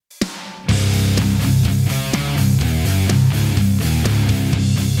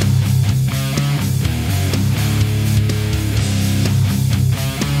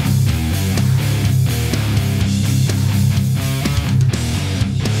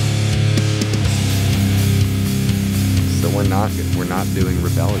we're not doing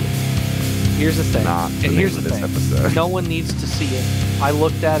Rebellion. Here's the thing. Here's the thing. Episode. No one needs to see it. I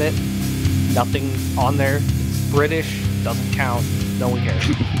looked at it. Nothing on there. It's British. Doesn't count. No one cares.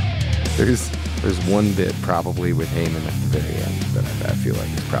 There's one bit probably with Heyman at the very end that I feel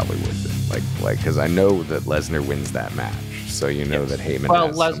like is probably worth it. Like because I know that Lesnar wins that match, so you know that Heyman.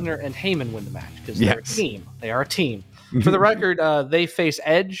 Well, Lesnar and Heyman win the match because they're a team. They are a team. For the record, they face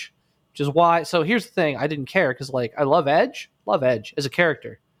Edge, which is why. So here's the thing: I didn't care because I love Edge as a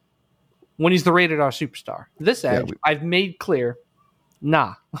character. When he's the rated R superstar, this Edge I've made clear,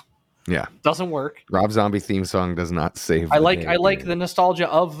 nah. Yeah, doesn't work. Rob Zombie theme song does not save. I like the nostalgia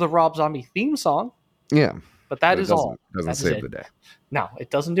of the Rob Zombie theme song. Yeah, but that is all. Doesn't save the day. No, it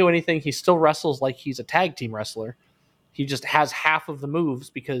doesn't do anything. He still wrestles like he's a tag team wrestler. He just has half of the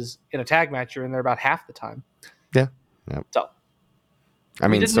moves because in a tag match you're in there about half the time. Yeah. So, I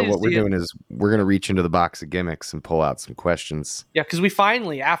mean, so what we're doing is we're gonna reach into the box of gimmicks and pull out some questions. Yeah, because we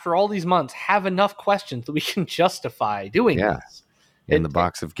finally, after all these months, have enough questions that we can justify doing this. In the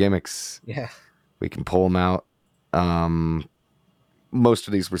box of gimmicks, we can pull them out. Most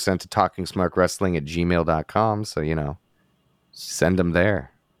of these were sent to talkingsmarkwrestling@gmail.com, so send them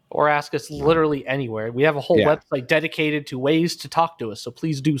there or ask us literally anywhere. We have a whole website dedicated to ways to talk to us, so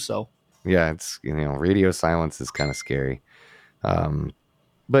please do so. Yeah, it's radio silence is kind of scary, but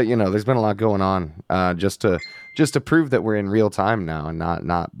there's been a lot going on just to prove that we're in real time now and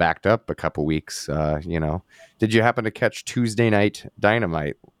not backed up a couple weeks. Did you happen to catch Tuesday Night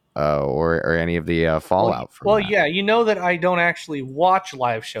Dynamite or any of the fallout from that? Yeah, you know that I don't actually watch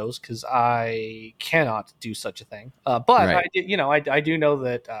live shows because I cannot do such a thing. But I did, I do know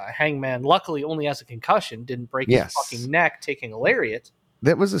that Hangman luckily only has a concussion, didn't break his fucking neck taking a lariat.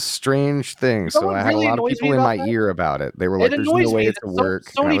 That was a strange thing. So I had a lot of people in my ear about it. They were like, "There's no way it to work."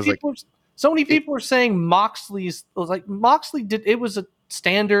 So many people were saying Moxley's Moxley did it was a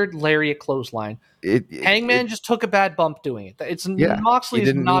standard lariat clothesline. Hangman just took a bad bump doing it. Moxley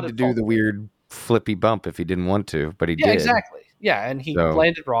didn't need to do the weird flippy bump if he didn't want to, but he did. Exactly. Yeah, and he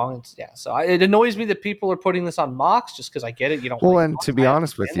landed wrong. So it annoys me that people are putting this on Mox just because I get it. You don't. Well, and to be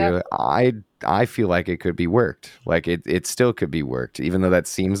honest with you, I feel like it could be worked. Like it still could be worked, even though that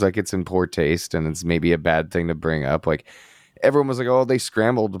seems like it's in poor taste and it's maybe a bad thing to bring up. Like everyone was like, "Oh, they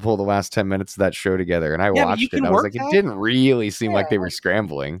scrambled to pull the last 10 minutes of that show together," and I watched it. And I was like, it didn't really seem like they were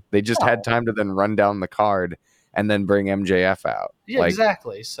scrambling. They just had time to then run down the card and then bring MJF out. Yeah,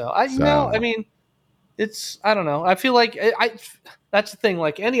 exactly. So I mean. I don't know. I feel like that's the thing.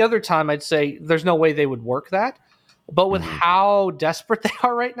 Like any other time, I'd say there's no way they would work that. But with how desperate they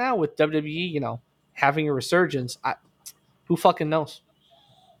are right now with WWE, having a resurgence, who fucking knows?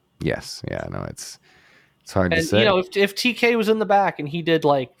 Yes. Yeah, no, it's hard to say. If TK was in the back and he did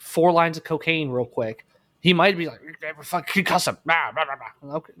like 4 lines of cocaine real quick, he might be like, fucking cuss him.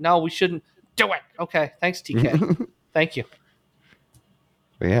 Okay. No, we shouldn't do it. Okay. Thanks, TK. Thank you.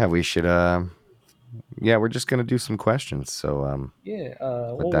 But yeah, we should, we're just gonna do some questions. So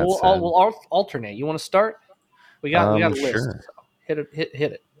we'll alternate. You want to start? We got a list. Sure. So hit it.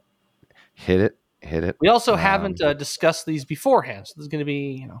 Hit it. We also haven't discussed these beforehand, so this is going to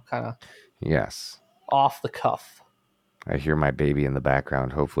be kind of off the cuff. I hear my baby in the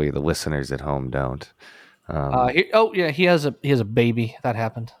background. Hopefully, the listeners at home don't. He has a baby. That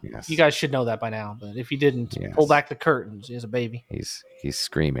happened. Yes. You guys should know that by now. But if you didn't, pull back the curtains. He has a baby. He's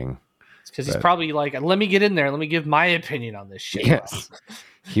screaming. Because he's probably like, let me get in there. Let me give my opinion on this shit. Yes.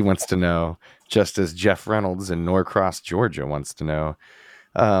 He wants to know, just as Jeff Reynolds in Norcross, Georgia wants to know.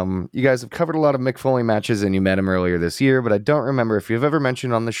 You guys have covered a lot of Mick Foley matches and you met him earlier this year, but I don't remember if you've ever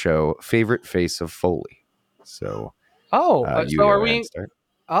mentioned on the show favorite face of Foley. So, so are we?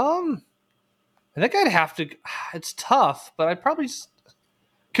 I think I'd have to. It's tough, but I'd probably.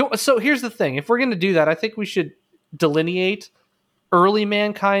 So here's the thing: if we're going to do that, I think we should delineate early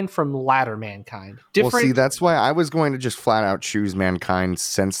Mankind from latter Mankind. Well, see, that's why I was going to just flat out choose Mankind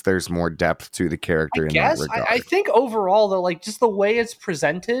since there's more depth to the character that regard. I think overall, though, like just the way it's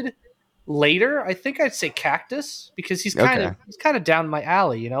presented later, I think I'd say Cactus because he's kind of down my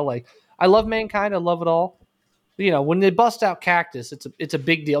alley. Like I love Mankind, I love it all. When they bust out Cactus, it's a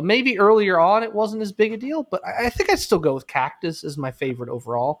big deal. Maybe earlier on it wasn't as big a deal, but I think I'd still go with Cactus as my favorite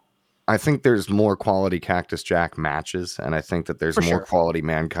overall. I think there's more quality Cactus Jack matches, and I think that there's more quality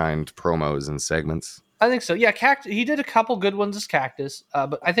Mankind promos and segments. I think so. Yeah, Cactus. He did a couple good ones as Cactus,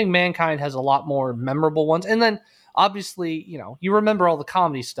 but I think Mankind has a lot more memorable ones. And then, obviously, you remember all the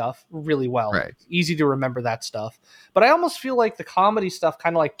comedy stuff really well. Right. It's easy to remember that stuff. But I almost feel like the comedy stuff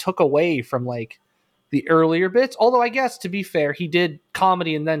kind of like took away from like the earlier bits. Although I guess, to be fair, he did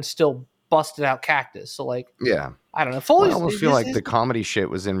comedy and then still busted out Cactus. So like, I don't know. Well, I Foley's almost feel like the comedy shit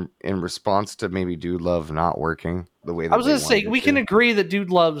was in response to maybe Dude Love not working the way I that was they gonna say wanted it we can to. agree that Dude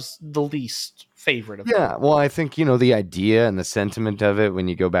Love's the least favorite of them. Yeah, well, I think the idea and the sentiment of it when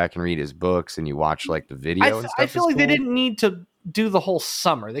you go back and read his books and you watch like the video and I stuff feel is like they cool. didn't need to do the whole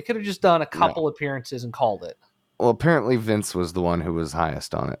summer. They could have just done a No, couple appearances and called it. well, apparently Vince was the one who was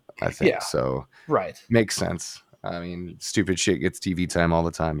highest on it. I think Yeah, so. right. Makes sense. I mean, stupid shit gets TV time all the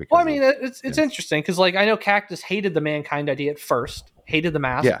time Well, I because mean, of it's Vince. interesting because like I know Cactus hated the Mankind idea at first, hated the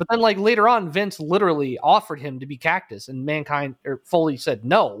mask, Yeah, but then like later on, Vince literally offered him to be Cactus, and Mankind or Foley said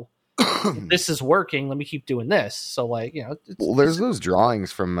no. This is working. Let me keep doing this. So like well, it's there's those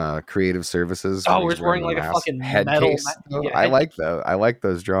drawings from Creative Services when oh, he's we're wearing wearing the like a mask fucking head metal, case. Though yeah, I like though. I like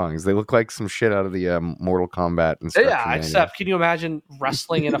those drawings. They look like some shit out of the Mortal Kombat instruction yeah. manual. Except, can you imagine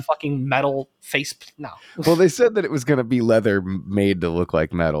wrestling in a fucking metal face? No. Well, they said that it was going to be leather made to look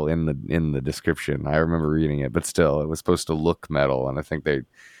like metal in the description. I remember reading it, but still, it was supposed to look metal, and I think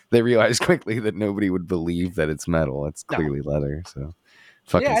they realized quickly that nobody would believe that it's metal. It's No. clearly leather. So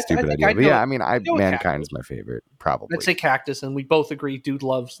Yeah, fucking I stupid think idea. I'd But go. yeah, I mean, I'd go with Cactus. Mankind's my favorite, I'd probably. say Cactus, and we both agree Dude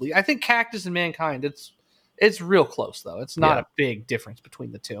loves Lee. I think Cactus and Mankind, it's real close though. It's not Yeah, a big difference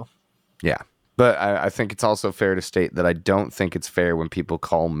between the two. yeah. But I think it's also fair to state that I don't think it's fair when people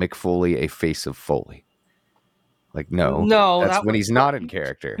call Mick Foley a face of Foley. Like, no, No, that's that when was he's not in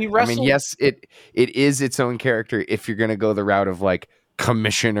character. he I mean, wrestled. yes, it is its own character if you're gonna go the route of like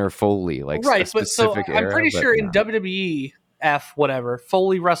Commissioner Foley, like a Right, but so specific I'm era. pretty But sure in no, WWE F whatever,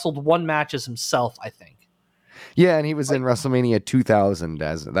 Foley wrestled one match as himself, I think. yeah, and he was Like in WrestleMania 2000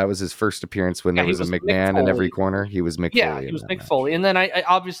 as that was his first appearance when yeah, there he was a was Mick McMahon in every Foley. corner. He was Mick Yeah, Foley he in was that Mick match. Foley. And then I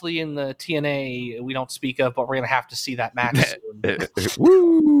obviously in the TNA we don't speak of, but we're gonna have to see that match soon.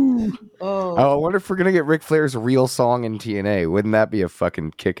 Woo! Oh, Oh, I wonder if we're gonna get Ric Flair's real song in TNA. Wouldn't that be a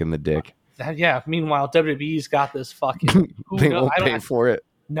fucking kick in the dick? yeah. Meanwhile, WWE's got this fucking who They knows? won't I don't pay for it.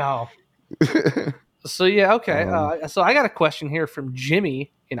 no. So yeah, okay. um, So I got a question here from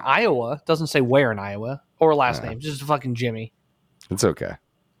Jimmy in Iowa. Doesn't say where in Iowa or last yeah, name, just fucking Jimmy. it's okay.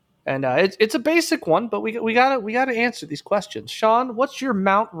 And it's a basic one, but we gotta answer these questions. Sean, what's your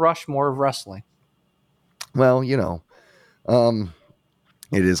Mount Rushmore of wrestling? Well, um,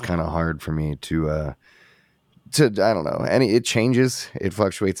 it is kind of hard for me to I don't know. It changes, it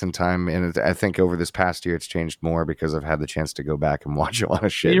fluctuates in time, and I think over this past year it's changed more because I've had the chance to go back and watch a lot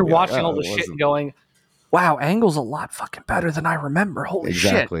of shit You're and be like, watching oh, all the it shit and wasn't going, "Wow, Angle's a lot fucking better than I remember." Holy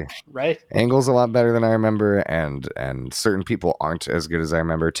shit! exactly. Right? Angle's a lot better than I remember, and certain people aren't as good as I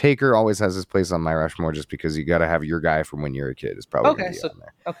remember. Taker always has his place on my Rushmore just because you got to have your guy from when you're a kid is probably going to Okay, be so on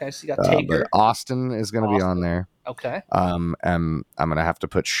there. you got But Taker, Austin is going to be on Austin. there. Okay, And I'm going to have to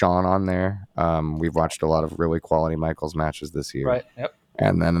put Sean on there. We've watched a lot of really quality Michaels matches this year. right. Yep.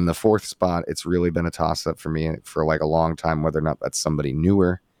 And then in the fourth spot, it's really been a toss up for me for like a long time, whether or not that's somebody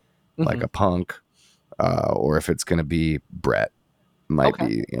newer, like Mhm. a Punk, or if it's going to be Brett, might Okay.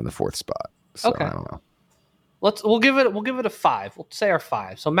 be in the fourth spot. So Okay. I don't know. We'll give it a 5. We'll say our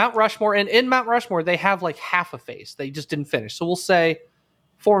 5. So Mount Rushmore, and in Mount Rushmore they have like half a face. They just didn't finish. So we'll say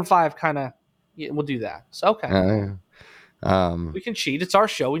 4 and 5 kind of. Yeah, we'll do that. So okay, Um, we can cheat. It's our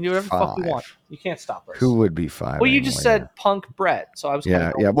show. We can do whatever the fuck we want. five. You can't stop us. Who would be five? Well, you just anymore? said Punk Brett, so I was kind of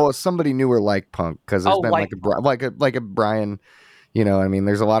Yeah, going. yeah. Well, it's somebody newer like Punk because there's Oh, been like a Brian. You know, I mean,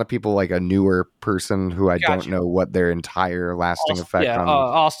 there's a lot of people like a newer person who I don't gotcha. know what their entire lasting effect Yeah, on.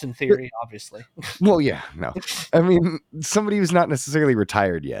 Austin Theory, obviously. Well, yeah, no. I mean, somebody who's not necessarily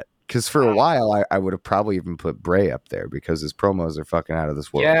retired yet. Because for a while, I would have probably even put Bray up there because his promos are fucking out of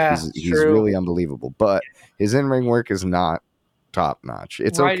this world. Yeah, He's true. really unbelievable, but his in ring work is not top notch.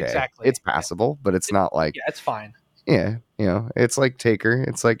 It's Right, okay. exactly. It's passable, but it's not like Yeah, it's fine. yeah, it's like Taker.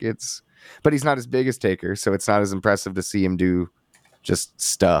 It's like but he's not as big as Taker, so it's not as impressive to see him do just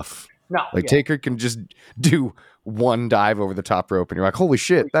stuff. No, Like yeah. Taker can just do one dive over the top rope, and you're like, holy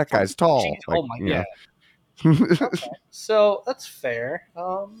shit, that guy's tall. Jeez, Like, oh my god. know. So that's fair.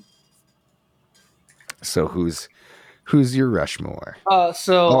 So who's your Rushmore?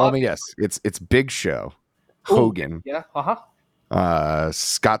 So Oh, let me guess. It's Big Show, Hogan, yeah,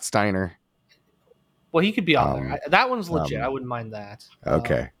 Scott Steiner. Well, he could be on there. That one's legit. I wouldn't mind that.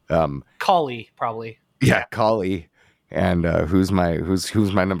 Okay. Collie probably. Yeah, Collie. And who's my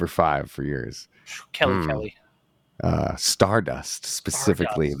number 5 for yours? Kelly. Stardust,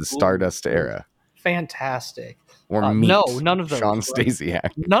 specifically the Stardust era. Fantastic. Or Meat. No, none of those. Sean Stasiak.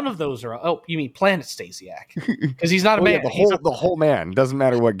 None of those are. Oh, you mean Planet Stasiak? Because he's not a man. Yeah, the whole man. Doesn't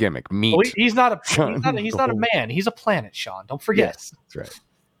matter what gimmick. Meat. Well, he's not a. Sean, he's not a man. He's a planet, Sean. Don't forget. Yes, that's right.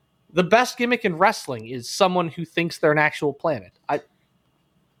 The best gimmick in wrestling is someone who thinks they're an actual planet.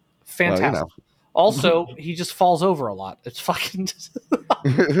 Fantastic. Well, Also, he just falls over a lot. It's fucking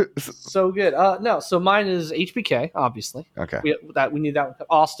so good. No, so mine is HBK. Obviously, Okay. we need that one.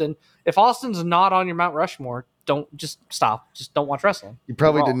 Austin. If Austin's not on your Mount Rushmore, don't just stop. Just don't watch wrestling. You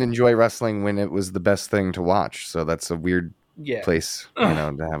probably Overall. didn't enjoy wrestling when it was the best thing to watch, so that's a weird Yeah. place, to have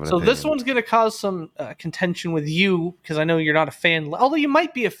an So this opinion. one's going to cause some contention with you because I know you're not a fan. Although you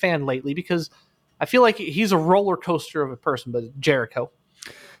might be a fan lately because I feel like he's a roller coaster of a person. But Jericho,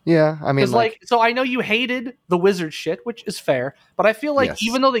 Yeah, I mean, because so I know you hated the Wizard shit, which is fair. But I feel like yes,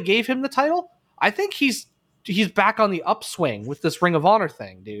 even though they gave him the title, I think he's back on the upswing with this Ring of Honor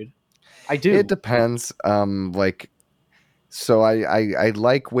thing, dude. I it do. depends. So I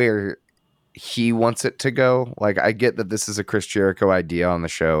like where he wants it to go. Like, I get that this is a Chris Jericho idea on the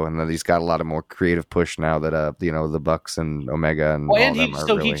show, and that he's got a lot of more creative push now that the Bucks and Omega and Well, all and of them are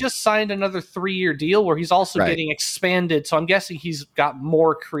he really just signed another 3-year deal where he's also right. getting expanded. So I'm guessing he's got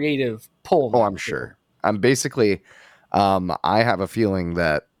more creative pull Oh, now I'm too. sure. I'm basically, I have a feeling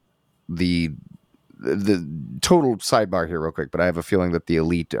that the the total sidebar here real quick, but I have a feeling that the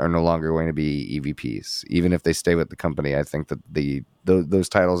elite are no longer going to be EVPs, even if they stay with the company. I think that those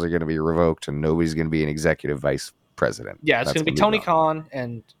titles are going to be revoked, and nobody's going to be an executive vice president. Yeah, it's That's going to going be to be Tony gone. Khan,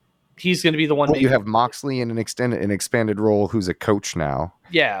 and he's going to be the one Well, you making. have Moxley in an expanded role, who's a coach now.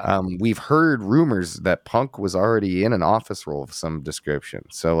 Yeah, We've heard rumors that Punk was already in an office role of some description.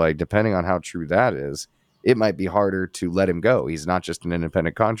 So, like, depending on how true that is, it might be harder to let him go. He's not just an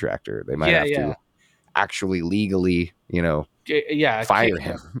independent contractor. They might yeah, have to yeah, actually legally, yeah, fire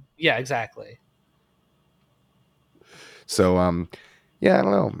him. yeah, exactly. So, yeah, I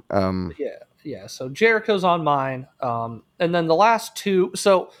don't know. Yeah, yeah. So Jericho's on mine, and then the last two.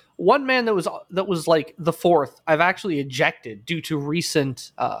 So one man that was like the fourth, I've actually ejected due to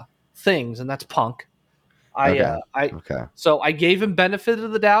recent things, and that's Punk. Okay, I okay, so I gave him benefit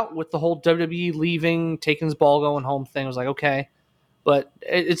of the doubt with the whole WWE leaving, taking his ball, going home thing. I was like, okay, but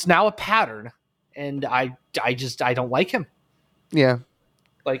it's now a pattern, and I don't like him. yeah,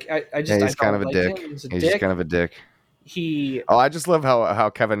 Like yeah. I He's kind of don't a like him. dick. He's a He's just dick. kind of a dick. He Oh, I just love how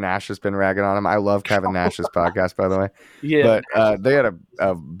Kevin Nash has been ragging on him. I love Kevin Nash's podcast, by the way. yeah, But they had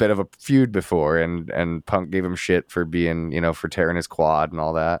a bit of a feud before, and Punk gave him shit for being, for tearing his quad and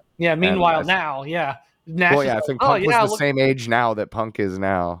all that. yeah. And Meanwhile, now, yeah, Nash well, is yeah, I like, think oh Punk was yeah, the look, same age now that Punk is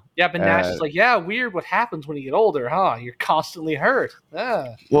now. yeah, but Nash is like, yeah, weird. What happens when you get older, huh? You're constantly hurt.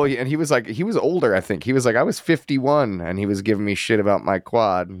 Ah. Well, yeah, and he was like, he was older, I think. He was like, I was 51, and he was giving me shit about my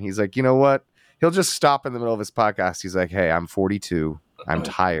quad. And he's like, you know what? He'll just stop in the middle of his podcast. He's like, hey, I'm 42. I'm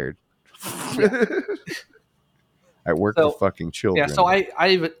tired. Yeah. I work for So fucking yeah, so children.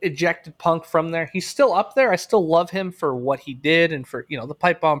 I've ejected Punk from there. He's still up there. I still love him for what he did and for the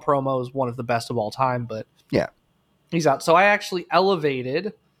pipe bomb promo is one of the best of all time. But Yeah. he's out. So I actually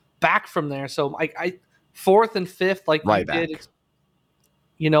elevated back from there. So I fourth and fifth, like you Right did. back.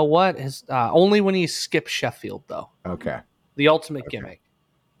 You know what? His only when he skipped Sheffield though. Okay. The ultimate Okay. gimmick.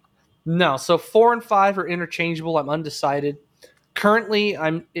 No, so 4 and 5 are interchangeable. I'm undecided. Currently, I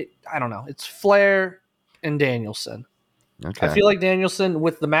don't know. It's Flair and Danielson. I Okay. feel like Danielson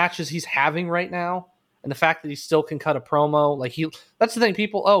with the matches he's having right now and the fact that he still can cut a promo, that's the thing.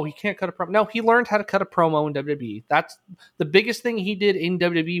 People, oh, he can't cut a promo. No, he learned how to cut a promo in WWE. That's the biggest thing he did in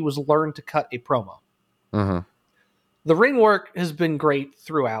WWE was learn to cut a promo. Mm-hmm. The ring work has been great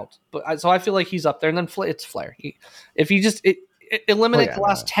throughout, but so I feel like he's up there. And then it's Flair. If you just Well, eliminate yeah, the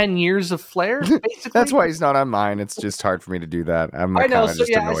last 10 years of Flair, that's basically. why he's not on mine. It's just hard for me to do that. I'm I know. kind of So just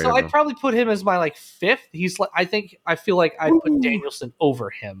yeah, annoyed so of I'd him. probably put him as my fifth. I feel like I'd put Woo. Danielson over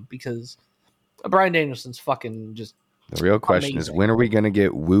him because Brian Danielson's fucking just The real question is, amazing. when are we going to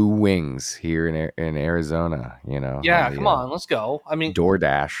get Woo Wings here in Arizona? On Yeah, the come on, let's go. I mean,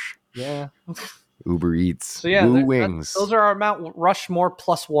 DoorDash, yeah. Uber Eats, So yeah, Woo Wings. those are our Mount Rushmore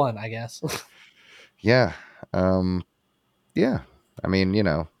plus one, I guess. Yeah. Yeah. I mean,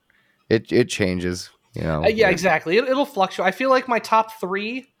 it changes. Yeah, exactly. It'll fluctuate. I feel like my top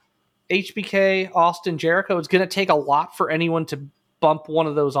three, HBK, Austin, Jericho, it's going to take a lot for anyone to bump one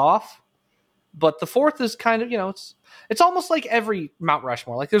of those off. But the fourth is kind of, it's almost like every Mount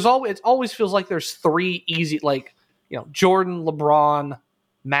Rushmore. Like it always feels like there's three easy, Jordan, LeBron,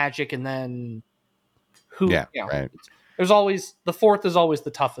 Magic, and then who, Yeah. Right. there's always the fourth is always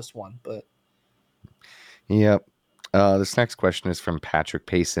the toughest one. But Yep. This next question is from Patrick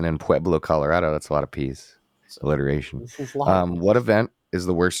Payson in Pueblo, Colorado. That's a lot of P's. Alliteration. this is a lot. What event is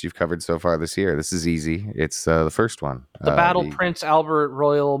the worst you've covered so far this year? This is easy. It's the first one. The Battle Prince Albert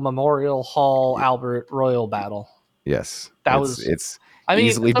Royal Memorial Hall Albert Royal Battle. Yes. That was it's I mean,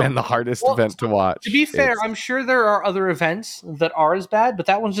 easily been the hardest well, event to to be watch. fair, I'm sure there are other events that are as bad, but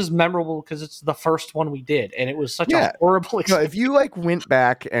that one's just memorable because it's the first one we did, and it was such a Yeah. horrible No, experience. if you like went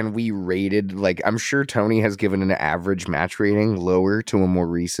back and we rated, like I'm sure Tony has given an average match rating lower to a more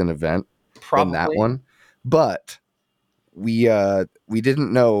recent event than that Probably one, but we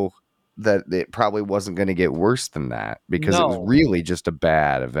didn't know that it probably wasn't going to get worse than that because it was no. really just a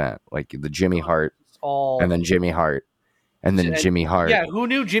bad event, like the Jimmy Hart It's all and then Jimmy Hart and then and Jimmy Hart. yeah. Who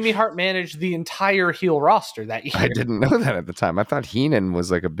knew Jimmy Hart managed the entire heel roster that I year? didn't know that at the time. I thought Heenan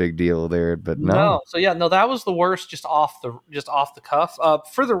was like a big deal there, but No. no. So yeah, no, that was the worst. Just off the cuff.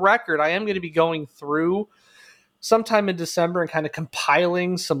 For the record, I am going to be going through sometime in December and kind of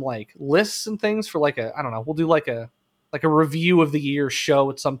compiling some like lists and things for like a I don't know. We'll do like a review of the year show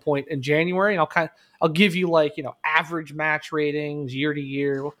at some point in January, and I'll give you like average match ratings year to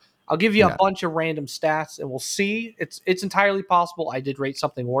year. I'll give you a Yeah. bunch of random stats, and we'll see. It's entirely possible I did rate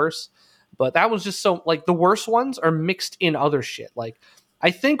something worse, but that was just so like the worst ones are mixed in other shit. Like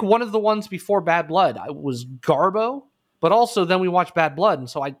I think one of the ones before Bad Blood was Garbo, but also then we watched Bad Blood, and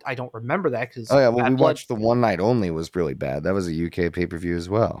so I don't remember that because Oh yeah, well Bad we Blood. watched the one night only was really bad. That was a UK pay-per-view as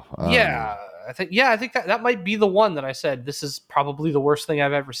well. Yeah, I think that might be the one that I said this is probably the worst thing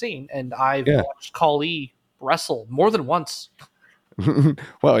I've ever seen, and I've Yeah. watched Kali wrestle more than once.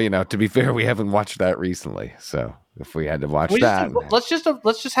 Well, to be fair, we haven't watched that recently. So if we had to watch that, Let's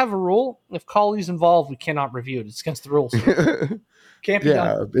just have a rule: if Kali's involved, we cannot review it. It's against the rules. Can't be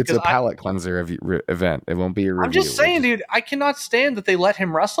done yeah, it's because a palate cleanser event. It won't be a I'm review. just saying, dude, I cannot stand that they let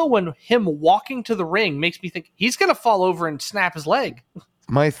him wrestle when him walking to the ring makes me think he's gonna fall over and snap his leg.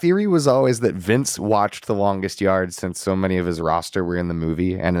 My theory was always that Vince watched The Longest Yard since so many of his roster were in the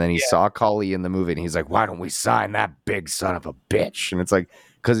movie, and then he Yeah. saw Kali in the movie, and he's like, "Why don't we sign that big son of a bitch?" And it's like,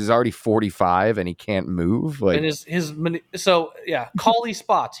 because he's already 45 and he can't move. Like, And so yeah, Kali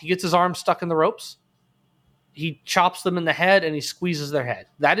spots. He gets his arm stuck in the ropes. He chops them in the head and he squeezes their head.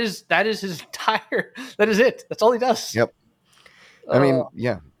 That is his entire. That is it. That's all he does. yep. I mean,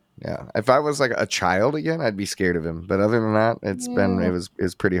 yeah. If I was like a child again, I'd be scared of him. But other than that,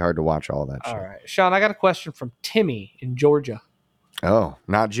 it's pretty hard to watch all that all shit. right, Sean. I got a question from Timmy in Georgia. Oh,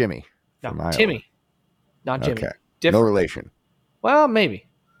 not Jimmy. No, from Iowa. Timmy, not Jimmy. Okay. Different. No relation. Well, maybe.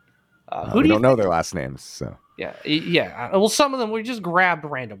 Who We do you don't know think? their last names, so Yeah. Well, some of them we just grabbed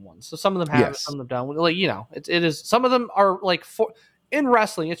random ones. So some of them have it, yes. some of them don't. Like it is. Some of them are like in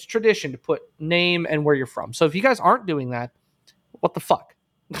wrestling. It's tradition to put name and where you're from. So if you guys aren't doing that, what the fuck?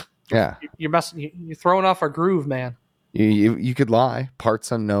 Yeah. You're messing. You're throwing off our groove, man. You could lie.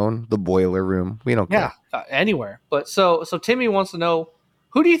 Parts unknown. The boiler room. We don't care. Yeah, anywhere. But so Timmy wants to know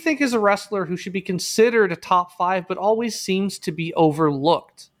who do you think is a wrestler who should be considered a top 5, but always seems to be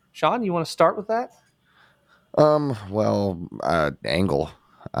overlooked? Sean, you want to start with that? Well, Angle.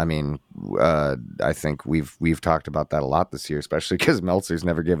 I mean, I think we've talked about that a lot this year, especially because Meltzer's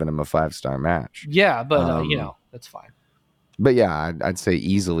never given him a 5-star match. Yeah, but that's fine. But yeah, I'd say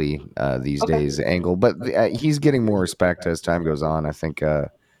easily these days Angle, but he's getting more respect as time goes on. I think,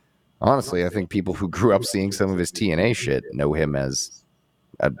 honestly, I think people who grew up seeing some of his TNA shit know him as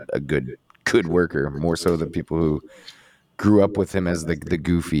a good worker more so than people who grew up with him as the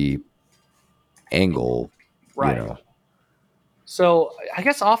goofy Angle, Right. So I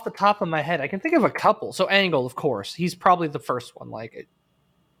guess off the top of my head, I can think of a couple. So Angle, of course, he's probably the first one. Like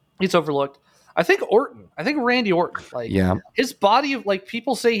he's overlooked. I think Orton. I think Randy Orton. Like his body of like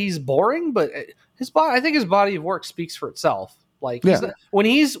people say he's boring, but his body. I think his body of work speaks for itself. Like when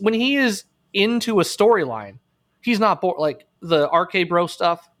he is into a storyline, he's not bored. Like the RK Bro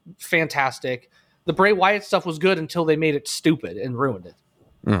stuff, fantastic. The Bray Wyatt stuff was good until they made it stupid and ruined it.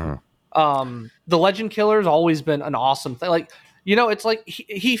 Mm-hmm. The Legend Killer's always been an awesome thing. Like it's like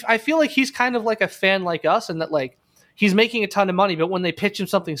he I feel like he's kind of like a fan like us, and that like he's making a ton of money, but when they pitch him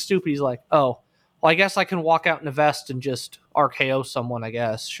something stupid, he's like, oh, well, I guess I can walk out in a vest and just RKO someone, I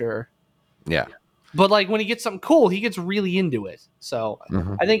guess, sure. Yeah. But like when he gets something cool, he gets really into it. So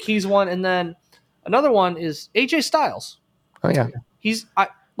I think he's one. And then another one is AJ Styles. Oh yeah. He's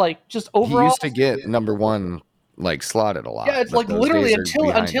just overall. He used to get number one like slotted a lot. Yeah, it's like literally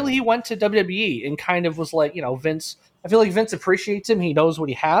until he went to WWE and kind of was like, Vince. I feel like Vince appreciates him. He knows what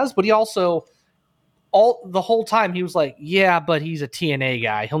he has, but he also the whole time he was like, yeah, but he's a TNA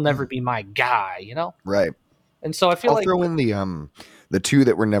guy. He'll never be my guy, Right. And so I feel I'll throw in the two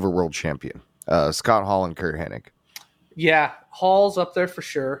that were never world champion, Scott Hall and Kurt Hennig. Yeah, Hall's up there for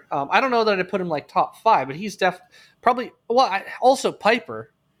sure. I don't know that I'd put him like top 5, but he's probably. Well, also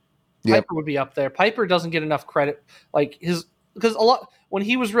Piper. Yep. Piper would be up there. Piper doesn't get enough credit. Like because a lot when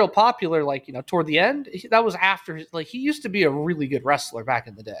he was real popular, like toward the end, that was after his, like he used to be a really good wrestler back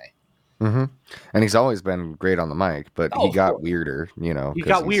in the day. Hmm. And he's always been great on the mic, but Oh, he of got course, weirder, he because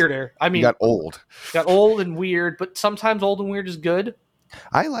got weirder. I he mean, got old. got old and weird, but sometimes old and weird is good.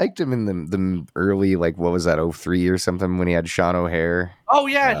 I liked him in the early, like, what was that, 03 or something, when he had Sean O'Hare. Oh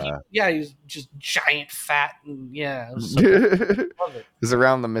yeah, Uh, he's just giant, fat, and yeah, it was so good. it Love it. was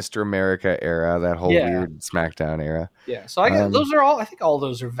around the Mr. America era, that whole Yeah, weird SmackDown era. yeah. So I get Um, those are all. I think all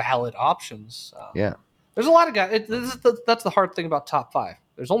those are valid options. yeah. There's a lot of guys. That's the hard thing about top five.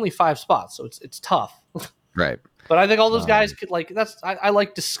 There's only 5 spots, so it's tough. Right. But I think all those guys Um, could like that's I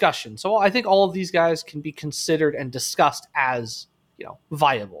like discussion. So I think all of these guys can be considered and discussed as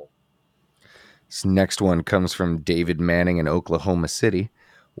viable. this next one comes from David Manning in Oklahoma City.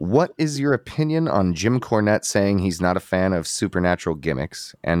 What is your opinion on Jim Cornette saying he's not a fan of supernatural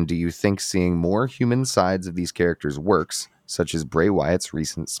gimmicks? And do you think seeing more human sides of these characters works, such as Bray Wyatt's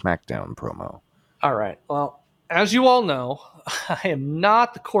recent SmackDown promo? All right. Well, as you all know, I am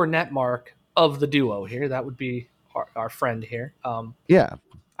not the Cornette mark of the duo here. That would be our friend here. Yeah.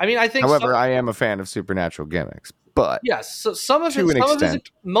 I mean, I think However, I am a fan of supernatural gimmicks, but yes, so to an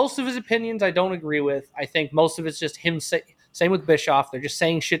extent. most of his opinions I don't agree with. I think most of it's just him same with Bischoff. They're just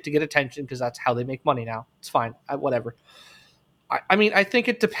saying shit to get attention because that's how they make money now. It's fine. Whatever. I mean, I think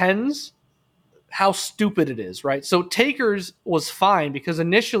it depends how stupid it is, right? So Taker's was fine because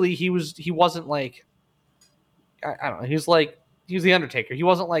initially he wasn't like I don't know, he was the Undertaker. He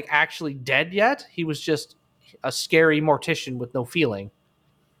wasn't like actually dead yet. He was just a scary mortician with no feeling.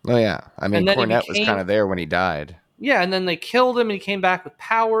 Oh yeah, I mean And then he Cornette was became kind of there when he died. yeah, and then they killed him and he came back with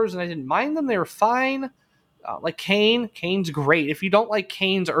powers and I didn't mind them. They were fine. Like Kane's great. If you don't like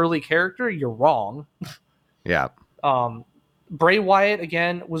Kane's early character, you're wrong. Yeah, Bray Wyatt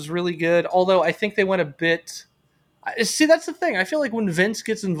again was really good, although I think they went a bit. See, that's the thing. I feel like when Vince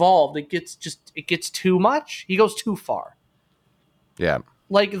gets involved, it gets too much. He goes too far. yeah.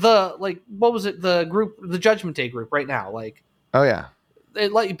 Like what was it? The group, the Judgment Day group, right now. Oh yeah,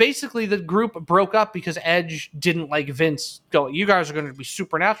 Like basically the group broke up because Edge didn't like Vince. You guys are going to be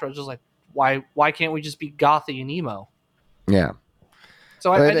supernatural. It's just like why can't we just be gothy and emo? yeah.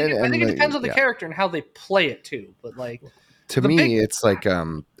 So I think And it depends on the character and how they play it too. But like to the me, big it's like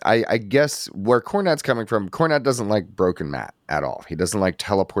I guess where Cornette's coming from. Cornette doesn't like broken Matt at all. He doesn't like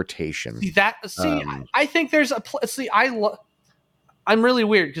teleportation. I think there's I'm really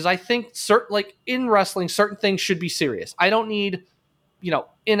weird because I think like in wrestling, certain things should be serious. I don't need,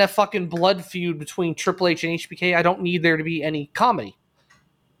 in a fucking blood feud between Triple H and HBK, I don't need there to be any comedy.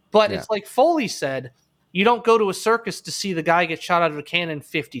 But Yeah, it's like Foley said, you don't go to a circus to see the guy get shot out of a cannon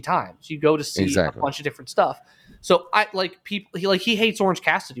 50 times. You go to see exactly. a bunch of different stuff. So I like people. He hates Orange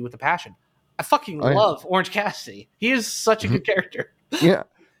Cassidy with a passion. I fucking love Orange Cassidy. He is such a good character. Yeah.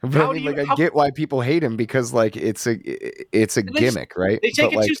 But How I mean, I get why people hate him because like it's a gimmick, right? They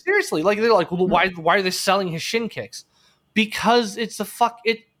take but, it too seriously. Like they're like, well, why are they selling his shin kicks? Because it's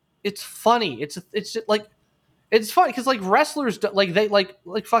it's funny. It's just, like it's funny because like wrestlers like they like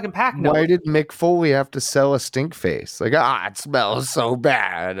fucking Pac. Why did Mick Foley have to sell a stink face? Like, it smells so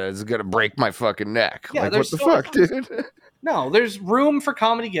bad, it's gonna break my fucking neck. Yeah, like, what the fuck, dude? No, there's room for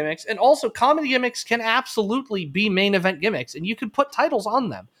comedy gimmicks, and also comedy gimmicks can absolutely be main event gimmicks, and you can put titles on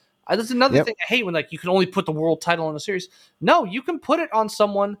them. That's another thing I hate when like you can only put the world title on a series. No, you can put it on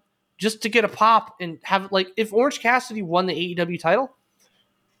someone just to get a pop and have like if Orange Cassidy won the AEW title,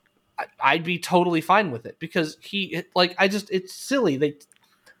 I'd be totally fine with it because it's silly.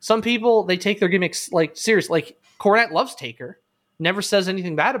 Some people they take their gimmicks like serious. Like Cornette loves Taker, never says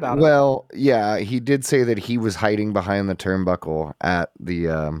anything bad about him. Well, yeah, he did say that he was hiding behind the turnbuckle at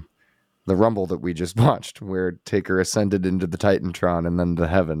the Rumble that we just watched, where Taker ascended into the Titantron and then the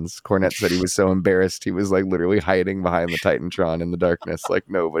heavens. Cornette said he was so embarrassed he was like literally hiding behind the Titantron in the darkness, like,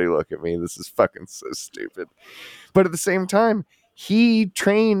 nobody look at me. This is fucking so stupid. But at the same time, he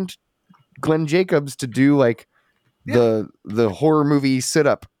trained Glenn Jacobs to do like the horror movie sit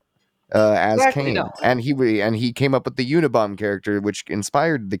up as Kane, no. and he came up with the Unabomb character, which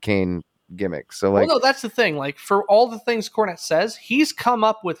inspired the Kane gimmick. So like, well, no, that's the thing. Like for all the things Cornette says, he's come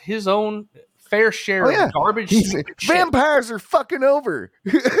up with his own fair share of garbage. Vampires are fucking over.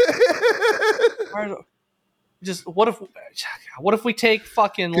 Just what if we take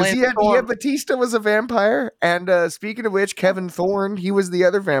fucking Because Batista was a vampire, and speaking of which, Kevin Thorne, he was the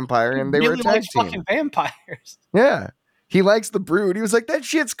other vampire, and they were a tag team. Fucking vampires. Yeah, he likes the Brood. He was like, that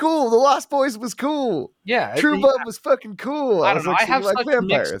shit's cool. The Lost Boys was cool. Yeah, True Blood was fucking cool. I don't know. Like, I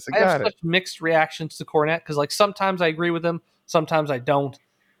have such mixed reactions to Cornette because like sometimes I agree with him, sometimes I don't.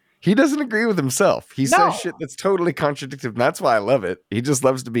 He doesn't agree with himself. He says No. shit that's totally contradictory. And that's why I love it. He just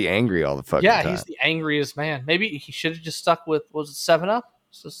loves to be angry all the fucking Yeah, he's time. the angriest man. Maybe he should have just stuck with, was it 7-Up?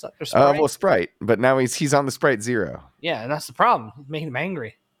 Or Sprite? Well, Sprite, but now he's on the Sprite Zero. Yeah, and that's the problem. It made him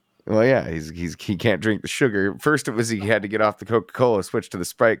angry. Well, yeah, he can't drink the sugar. First, it was he had to get off the Coca-Cola, switch to the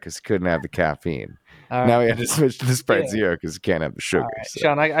Sprite because he couldn't have the caffeine. All Now right. he had to switch to the Sprite Yeah. Zero because he can't have the All sugar. right, So.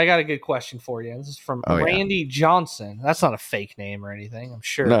 Sean, I got a good question for you. This is from Oh, yeah. Randy Johnson. That's not a fake name or anything, I'm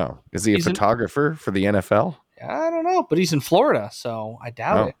sure. No, is he a photographer for the NFL? I don't know, but he's in Florida, so I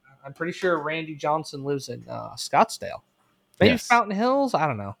doubt Oh. it. I'm pretty sure Randy Johnson lives in Scottsdale. Maybe Yes. Fountain Hills. I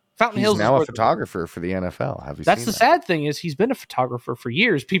don't know. Fountain He's Hills now is a photographer for the NFL. Have you That's seen the that? sad thing is he's been a photographer for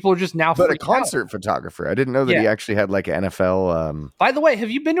years. People are just now But a freaked out. concert photographer. I didn't know that he actually had like an NFL. By the way,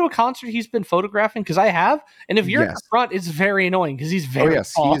 have you been to a concert he's been photographing? Because I have, and if you're in the Yes. front, it's very annoying because he's very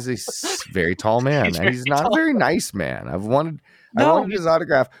tall. He is a very tall man, and he's not tall. a very nice man. I wanted No, his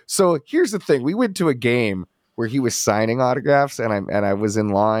autograph. So here's the thing: we went to a game where he was signing autographs, and I was in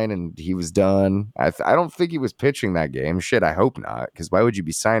line, and he was done. I don't think he was pitching that game. Shit, I hope not, because why would you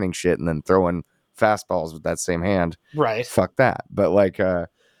be signing shit and then throwing fastballs with that same hand? right. Fuck that. But like,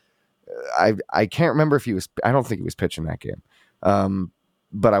 I can't remember if he was. I don't think he was pitching that game.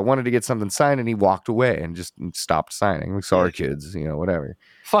 But I wanted to get something signed, and he walked away and just stopped signing. We saw our kids, whatever.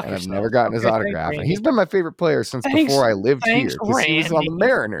 Fuck And I've yourself. never gotten his Okay, autograph. thanks, And he's been my favorite player since before I lived thanks, here, because he was on the Randy.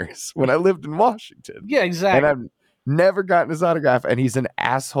 Mariners when I lived in Washington. Yeah, exactly. And I've never gotten his autograph, and he's an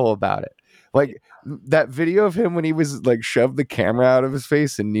asshole about it. Like that video of him when he was like shoved the camera out of his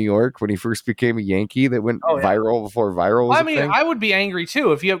face in New York when he first became a Yankee that went viral before viral was I a mean, thing. I would be angry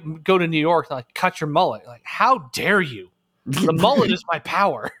too if you go to New York and like cut your mullet. Like, how dare you? The mullet is my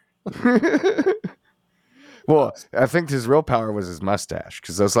power. Well, I think his real power was his mustache,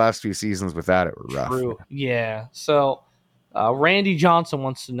 because those last few seasons without it were rough. True. Yeah. So, Randy Johnson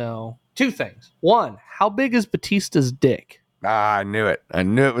wants to know two things. One, how big is Batista's dick? I knew it. I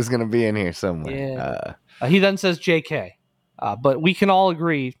knew it was going to be in here somewhere. Yeah. He then says JK, but we can all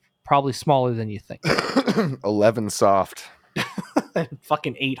agree probably smaller than you think. 11 soft.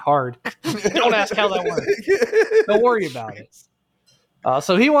 Fucking 8 hard. Don't ask how that works. Don't worry about it.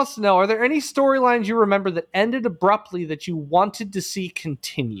 So he wants to know, are there any storylines you remember that ended abruptly that you wanted to see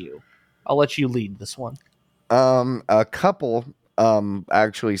continue? I'll let you lead this one. A couple.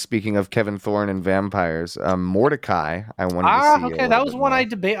 Actually, speaking of Kevin Thorne and vampires, Mordecai, I wanted to see. Okay, that was one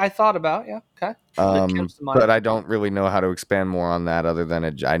I thought about. Yeah, okay. But I don't really know how to expand more on that, other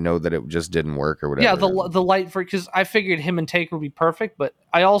than I know that it just didn't work or whatever. Yeah, the light for, because I figured him and Taker would be perfect, but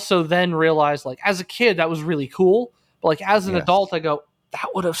I also then realized, like, as a kid that was really cool, but like as an adult, I go, that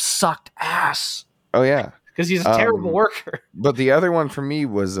would have sucked ass. Oh yeah, because he's a terrible worker. But the other one for me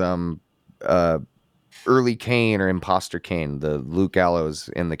was early Kane or Imposter Kane, the Luke Gallows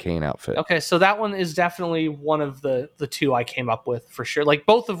in the Kane outfit. Okay, so that one is definitely one of the two I came up with for sure. Like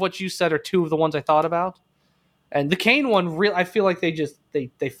both of what you said are two of the ones I thought about, and the Kane one, I feel like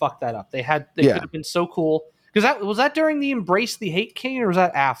they fucked that up. They could have been so cool, because was that during the Embrace the Hate Kane, or was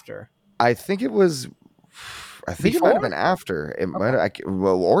that after? I think it was. I think it might have been after. It might.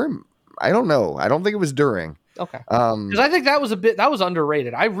 I don't know. I don't think it was during. Okay. Because I think that was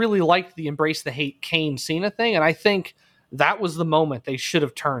underrated. I really liked the Embrace the Hate Kane Cena thing, and I think that was the moment they should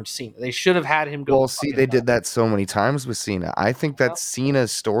have turned Cena. They should have had him go. Well, see, they did that so many times with Cena. I think that's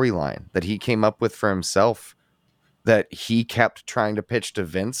Cena's storyline that he came up with for himself, that he kept trying to pitch to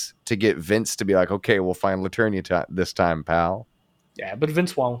Vince to get Vince to be like, okay, we'll finally turn you this time, pal. Yeah, but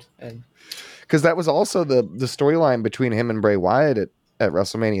Vince won't. And because that was also the storyline between him and Bray Wyatt at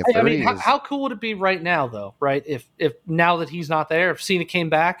WrestleMania 30. I mean, how cool would it be right now, though, right? If now that he's not there, if Cena came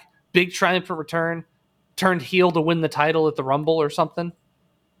back, big triumphant return, turned heel to win the title at the Rumble or something?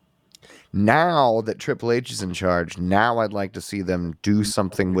 Now that Triple H is in charge, now I'd like to see them do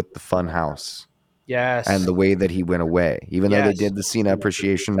something with the Funhouse. Yes. And the way that he went away. Even though they did the Cena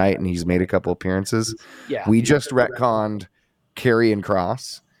Appreciation Night and he's made a couple appearances. Yeah. We just retconned Karrion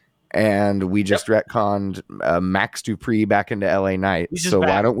Kross. And we just retconned Max Dupree back into LA Knight. So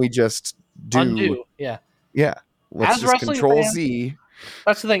why don't we just undo? Yeah. Yeah. Let's just Control Z.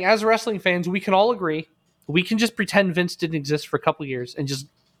 That's the thing. As wrestling fans, we can all agree. We can just pretend Vince didn't exist for a couple years and just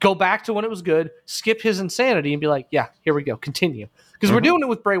go back to when it was good, skip his insanity, and be like, yeah, here we go. Continue. Because we're doing it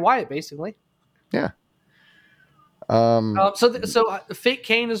with Bray Wyatt, basically. Yeah. So Fake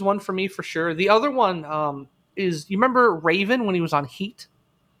Kane is one for me for sure. The other one is, you remember Raven when he was on Heat?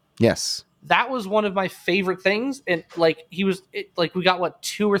 Yes. That was one of my favorite things. And like we got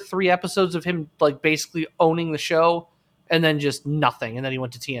 2 or 3 episodes of him like basically owning the show, and then just nothing. And then he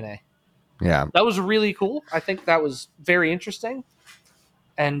went to TNA. Yeah. That was really cool. I think that was very interesting.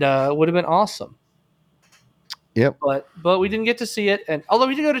 and it would have been awesome. Yep. But we didn't get to see it, and although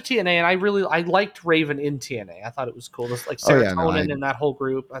we did go to TNA, and I liked Raven in TNA. I thought it was cool. This like Oh yeah, no, I Serotonin and that whole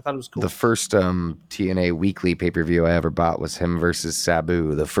group. I thought it was the cool. first TNA weekly pay-per-view I ever bought was him versus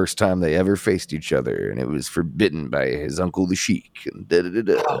Sabu, the first time they ever faced each other, and it was forbidden by his uncle the Sheik. And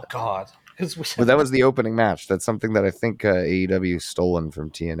Oh God, but that was the opening match. That's something that I think AEW stolen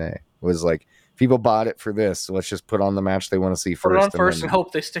from TNA. Was like people bought it for this, so let's just put on the match they want to see put it on first, and first and then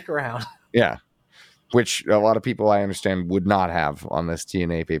hope they stick around. yeah, which a lot of people I understand would not have on this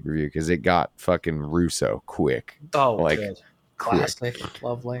TNA pay-per-view because it got fucking Russo quick, Oh, like good, quick. classic,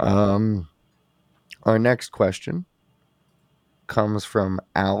 lovely. Our next question comes from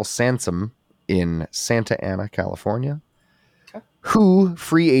Al Sansom in Santa Ana, California. Okay. Who,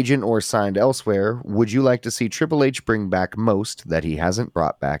 free agent or signed elsewhere, would you like to see Triple H bring back most that he hasn't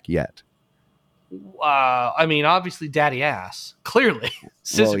brought back yet? I mean, obviously, Daddy Ass, clearly, Well,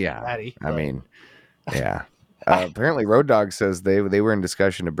 Scissor yeah. Daddy. I mean, yeah. I, Apparently, Road Dogg says they were in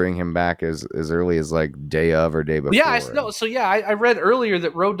discussion to bring him back as early as like day of or day before. yeah, I know. So yeah, I read earlier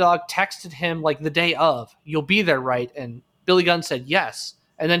that Road Dogg texted him like the day of, "You'll be there, right?" And Billy Gunn said yes.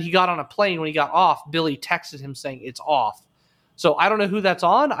 And then he got on a plane. When he got off, Billy texted him saying it's off. So I don't know who that's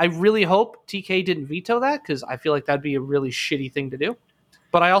on. I really hope TK didn't veto that because I feel like that'd be a really shitty thing to do.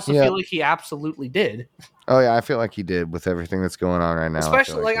 But I also Yeah. feel like he absolutely did. Oh yeah, I feel like he did with everything that's going on right now. I feel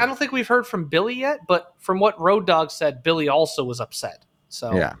Especially like I don't think we've heard from Billy yet, but from what Road Dogg said, Billy also was upset.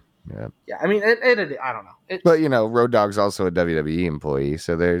 So yeah. yeah. I mean, I don't know. But you know, Road Dogg's also a WWE employee,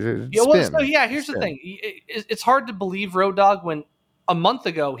 so there's Yeah, well, so spin. yeah. Here's the thing: it's hard to believe Road Dogg when a month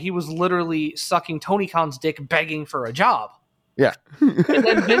ago he was literally sucking Tony Khan's dick, begging for a job. Yeah. And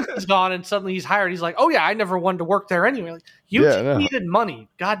then Vince is gone, and suddenly he's hired. He's like, "Oh yeah, I never wanted to work there anyway." Like, you Yeah, just no. needed money.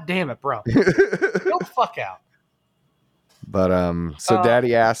 God damn it, bro. Go the fuck out. But so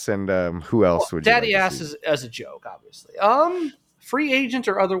Daddy Ass and who else would you Daddy like to Ass see? is as a joke, obviously. Free agent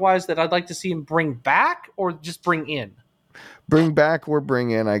or otherwise that I'd like to see him bring back or just bring in. Bring back or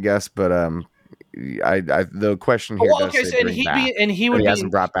bring in, I guess. But I the question here does say So, and bring back, he but would he be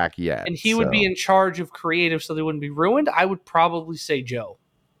hasn't brought back yet. and he would be So in charge of creative, so they wouldn't be ruined. I would probably say Joe.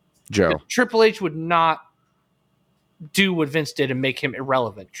 Joe. Triple H would not do what Vince did and make him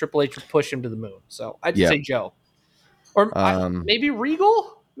irrelevant. Triple H would push him to the moon. So I'd say Joe, or maybe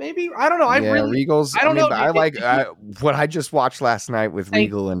Regal. Maybe I don't know. Regal's. I I don't mean, know. but I like what I just watched last night with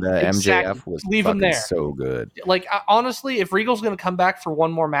Regal and exactly. MJF was Leave him fucking there. so good. Like honestly, if Regal's going to come back for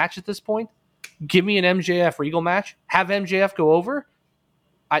one more match at this point, give me an MJF Regal match. Have MJF go over.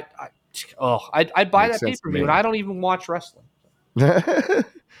 I'd buy Makes that pay sense to per view, me. and I don't even watch wrestling. We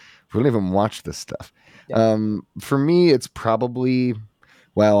don't even watch this stuff. Yeah. For me, it's probably,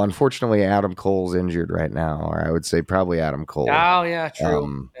 well, unfortunately, Adam Cole's injured right now, or I would say probably Adam Cole. Oh yeah,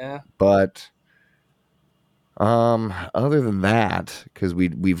 true. But other than that, because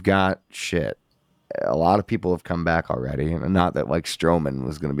we've got shit. A lot of people have come back already, and not that like Strowman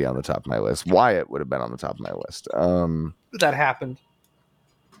was going to be on the top of my list. Wyatt would have been on the top of my list. That happened.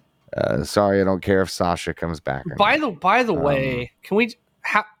 Sorry, I don't care if Sasha comes back. By the way, can we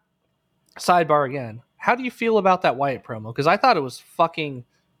sidebar again? How do you feel about that Wyatt promo? Because I thought it was fucking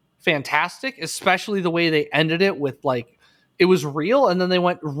fantastic, especially the way they ended it with like it was real, and then they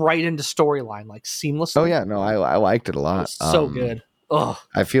went right into storyline like seamlessly. Oh yeah, no, I liked it a lot. So good. Ugh.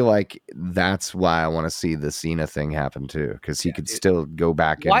 I feel like that's why I want to see the Cena thing happen too, because he could still go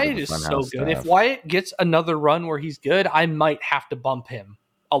back. Wyatt is so good. If Wyatt gets another run where he's good, I might have to bump him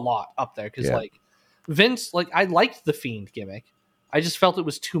a lot up there because like Vince, like I liked the Fiend gimmick. I just felt it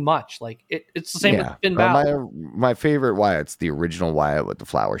was too much. Like it's the same with Finn Balor. My favorite Wyatt's the original Wyatt with the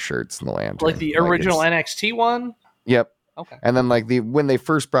flower shirts and the lantern, like the original NXT one. Yep. Okay. And then like when they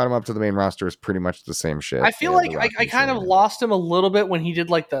first brought him up to the main roster is pretty much the same shit. I feel like I kind of lost him a little bit when he did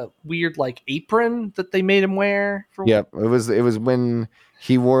like the weird like apron that they made him wear. Yep. It was when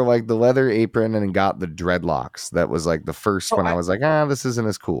he wore like the leather apron and got the dreadlocks. That was like the first one I was like, this isn't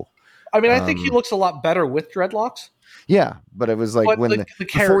as cool. I mean, I think he looks a lot better with dreadlocks. Yeah, but it was like when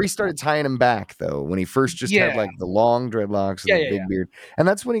before he started character. tying him back, though, when he first just had like the long dreadlocks and the big beard, and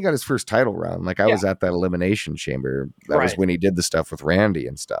that's when he got his first title run. Like I was at that Elimination Chamber. That was when he did the stuff with Randy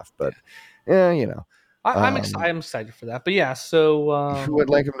and stuff. But yeah, you know, I'm excited for that. But yeah, so who would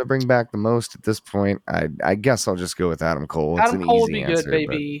like him to bring back the most at this point? I guess I'll just go with Adam Cole. It's Adam Cole would be good,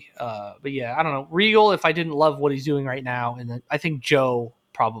 baby. But yeah, I don't know Regal if I didn't love what he's doing right now, and then I think Joe.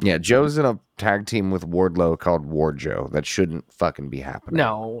 Probably. Yeah, Joe's in a tag team with Wardlow called Ward Joe. That shouldn't fucking be happening.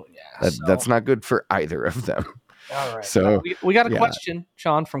 No, that's not good for either of them. All right. So we got a question,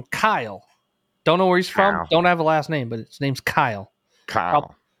 Sean, from Kyle. Don't know where he's from. Don't have a last name, but his name's Kyle.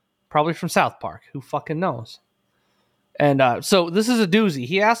 Kyle. Probably from South Park. Who fucking knows? And so this is a doozy.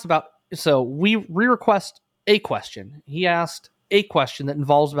 He asked about. So we request a question. He asked a question that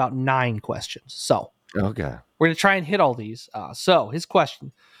involves about 9 questions. So Okay. we're gonna try and hit all these. So his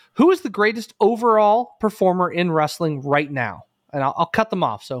question: who is the greatest overall performer in wrestling right now? And I'll cut them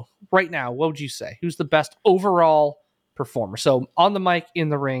off. So right now, what would you say? Who's the best overall performer? So on the mic, in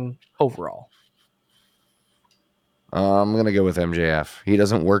the ring, overall. I'm gonna go with MJF. He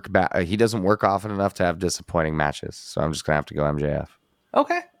doesn't work he doesn't work often enough to have disappointing matches, so I'm just gonna have to go MJF.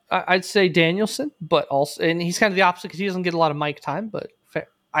 Okay, I'd say Danielson, but also, and he's kind of the opposite because he doesn't get a lot of mic time. But fair.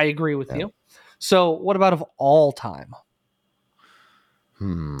 I agree with Yeah. you. So what about of all time?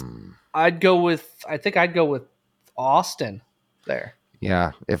 I think I'd go with Austin there.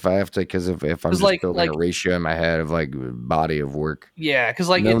 Yeah, if I have to, because if I'm just Like, building a ratio in my head of like body of work, yeah, because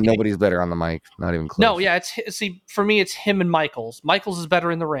like nobody's better on the mic, not even close. no, yeah, see for me it's him and Michaels. Michaels is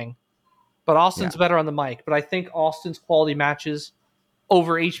better in the ring, but Austin's better on the mic. But I think Austin's quality matches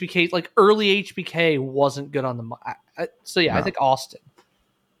over HBK, like early HBK, wasn't good on the mic. So yeah, I think Austin.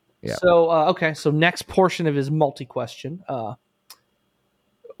 Yeah. So okay, so next portion of his multi question.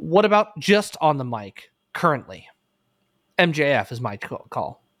 What about just on the mic currently? MJF is my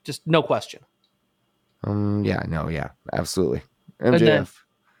call. Just no question. Yeah, absolutely. And then, MJF.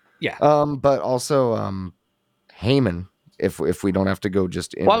 yeah. But also Heyman, if we don't have to go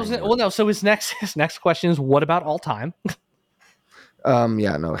just in. Well, no. So his next question is, what about all time?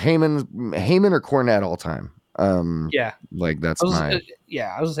 Yeah, no, Heyman or Cornette all time. Yeah, like that's I was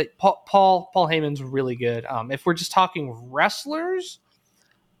gonna say Paul Heyman's really good. If we're just talking wrestlers,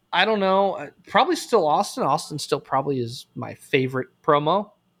 I don't know. Probably still Austin. Austin still probably is my favorite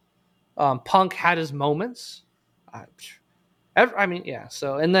promo. Punk had his moments. I mean, yeah.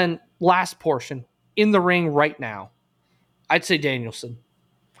 So, and then last portion in the ring right now, I'd say Danielson.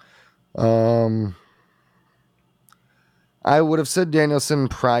 I would have said Danielson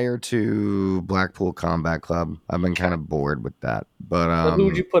prior to Blackpool Combat Club. I've been kind of bored with that, but So who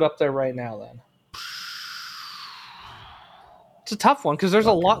would you put up there right now then? It's a tough one because there's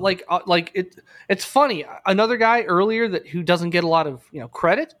a lot like it. It's funny. Another guy earlier who doesn't get a lot of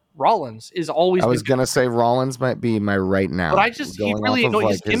credit. Rollins is always. I was gonna say Rollins might be my right now, but I just he really annoys.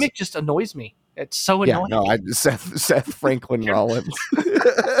 His gimmick just annoys me. It's so annoying. Yeah, no, Seth Franklin Rollins.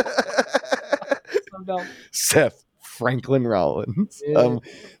 Seth Franklin Rollins. Yeah.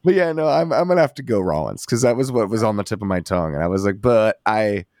 But yeah, no, I'm gonna have to go Rollins because that was what was on the tip of my tongue, and I was like,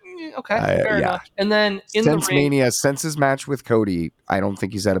 okay, fair enough. And then since Mania, since his match with Cody, I don't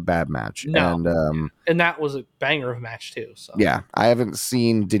think he's had a bad match. No, and that was a banger of a match too. So yeah, I haven't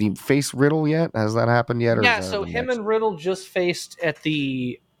seen. Did he face Riddle yet? Has that happened yet? Or yeah, so him and Riddle just faced at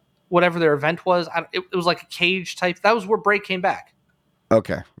the whatever their event was. It was like a cage type. That was where Bray came back.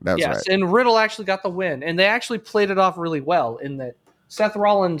 Okay, that's right. And Riddle actually got the win, and they actually played it off really well. In that Seth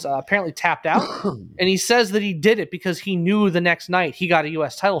Rollins apparently tapped out, and he says that he did it because he knew the next night he got a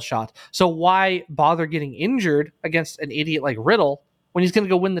U.S. title shot. So why bother getting injured against an idiot like Riddle when he's going to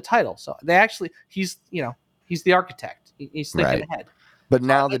go win the title? So he's the architect. He's thinking ahead. But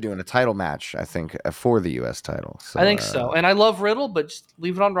now they're doing a title match, I think, for the U.S. title. So, I think so. And I love Riddle, but just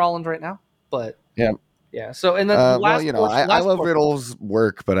leave it on Rollins right now. But yeah. So and then I love Riddle's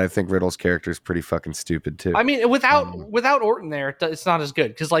work, but I think Riddle's character is pretty fucking stupid too. I mean, without Orton there, it's not as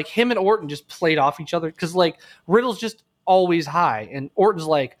good because like him and Orton just played off each other because like Riddle's just always high and Orton's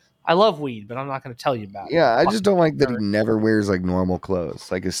like, I love weed, but I'm not going to tell you about it. Yeah, I just don't like that he never wears like normal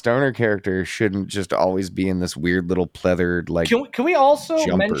clothes. Like his stoner character shouldn't just always be in this weird little pleathered like. Can we also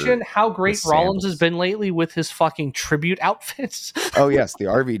mention how great Rollins has been lately with his fucking tribute outfits? Oh yes, the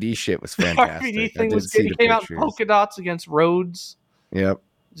RVD shit was fantastic. The RVD thing was good. He came out in polka dots against Rhodes. Yep.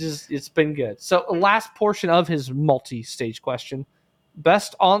 It's been good. So last portion of his multi-stage question: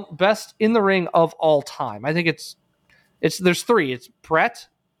 best in the ring of all time. I think there's 3. It's Brett,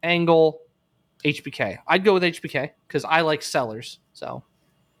 Angle, HBK. I'd go with HBK because I like Sellers. So,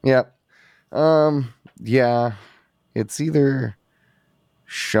 yep. Yeah, it's either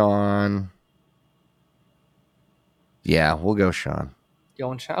Shawn. Yeah, we'll go Shawn.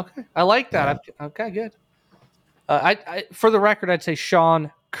 Going Shawn. Okay, I like that. Yeah. Okay, good. I for the record, I'd say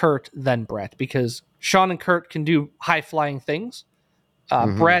Shawn, Kurt, then Brett because Shawn and Kurt can do high flying things.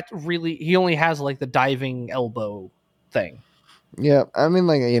 Brett he only has like the diving elbow thing. Yeah, I mean,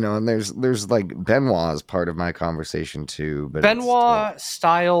 like and there's like Benoit is part of my conversation too, but Benoit,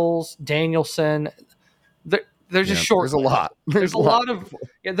 Styles, Danielson, there's a short. There's a lot. There's a lot of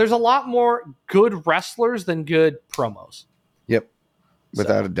there's a lot more good wrestlers than good promos. Yep.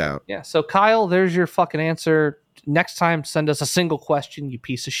 without So a doubt. yeah. So Kyle, there's your fucking answer. Next time, send us a single question, you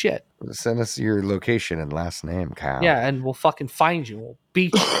piece of shit. Send us your location and last name, Kyle. Yeah, and we'll fucking find you. We'll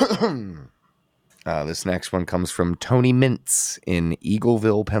beat you. This next one comes from Tony Mintz in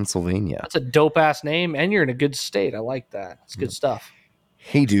Eagleville, Pennsylvania. That's a dope ass name, and you're in a good state. I like that. It's good stuff.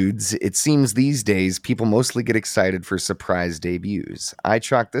 Hey dudes, it seems these days people mostly get excited for surprise debuts. I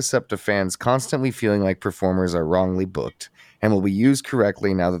chalk this up to fans constantly feeling like performers are wrongly booked and will be used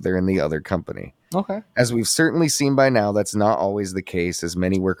correctly now that they're in the other company. Okay. As we've certainly seen by now, that's not always the case, as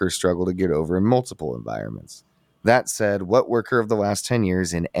many workers struggle to get over in multiple environments. That said, what worker of the last 10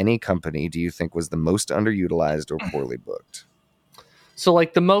 years in any company do you think was the most underutilized or poorly booked? So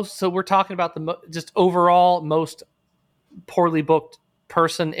like so we're talking about just overall most poorly booked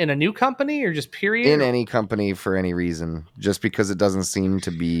person in a new company, or just period? In any company for any reason, just because it doesn't seem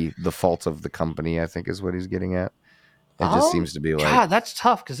to be the fault of the company, I think is what he's getting at. It just seems to be like, God, that's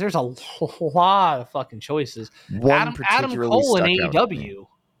tough because there's a lot of fucking choices. one Adam particularly Cole in stuck out to me. AEW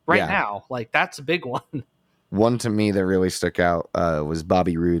right Yeah. now, like that's a big one. One to me that really stuck out was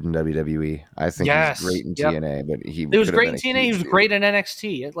Bobby Roode in WWE. I think Yes. he's great in Yep. TNA, but he It was could have great been in a TNA. He huge was dude. great in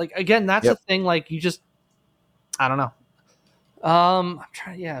NXT. Like again, that's the thing. Like you just, I don't know. I'm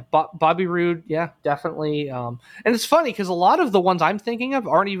trying. Yeah, Bobby Roode. Yeah, definitely. And it's funny because a lot of the ones I'm thinking of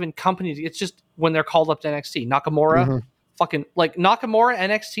aren't even companies. It's just when they're called up to NXT. Nakamura, Mm-hmm. fucking like Nakamura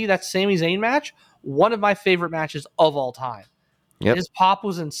NXT. That Sami Zayn match. One of my favorite matches of all time. Yep. His pop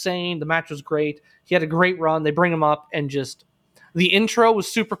was insane. The match was great. He had a great run. They bring him up and just the intro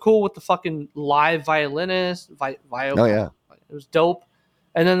was super cool with the fucking live violinist. Oh yeah. It was dope.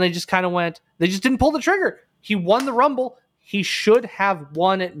 And then they just kind of went. They just didn't pull the trigger. He won the Rumble. He should have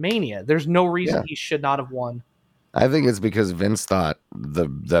won at Mania. There's no reason he should not have won. I think it's because Vince thought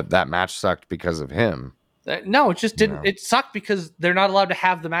that match sucked because of him. No, it just didn't. It sucked because they're not allowed to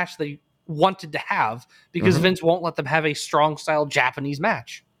have the match they wanted to have because Vince won't let them have a strong style Japanese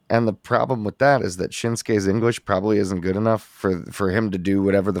match. And the problem with that is that Shinsuke's English probably isn't good enough for him to do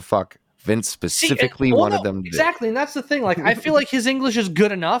whatever the fuck Vince specifically wanted them to do. Exactly, and that's the thing. Like, I feel like his English is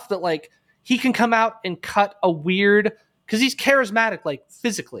good enough that like he can come out and cut a weird because he's charismatic, like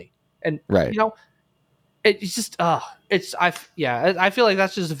physically, and right. You know, it's just I feel like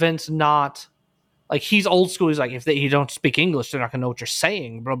that's just Vince not. Like he's old school. He's like, if you don't speak English, they're not gonna know what you're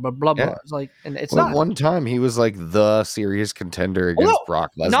saying. Blah blah blah blah. It's like, and it's not. One time he was like the serious contender against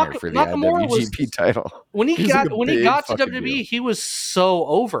Brock Lesnar for the IWGP title. When he got to WWE, deal. He was so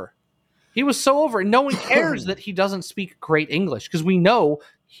over. He was so over. No one cares that he doesn't speak great English because we know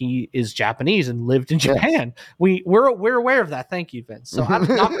he is Japanese and lived in Japan. Yes. We're aware of that. Thank you, Vince. So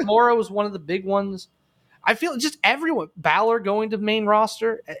Nakamura was one of the big ones. I feel just everyone, Balor going to main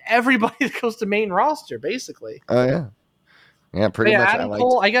roster, everybody that goes to main roster, basically. Oh yeah, yeah, pretty much. Adam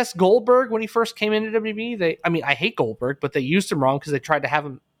Cole, I guess Goldberg when he first came into WWE, I hate Goldberg, but they used him wrong because they tried to have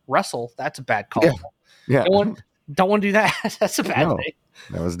him wrestle. That's a bad call. Yeah. Don't want to do that. That's a bad thing.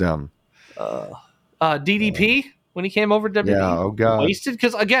 That was dumb. DDP when he came over to WWE, oh god, wasted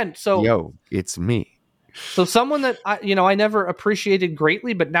because again, it's me. So someone that I never appreciated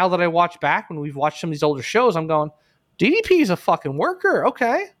greatly, but now that I watch back when we've watched some of these older shows, I'm going, DDP is a fucking worker,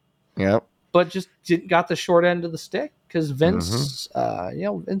 okay? Yep. But just got the short end of the stick because Vince,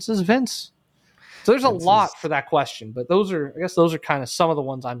 Vince is Vince. So there's a lot for that question, but those are kind of some of the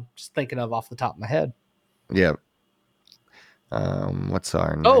ones I'm just thinking of off the top of my head. Yep. What's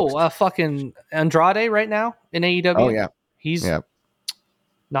our next? Fucking Andrade right now in AEW. Oh yeah, he's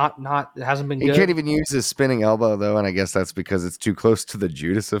not it hasn't been good. He can't even use his spinning elbow though, and I guess that's because it's too close to the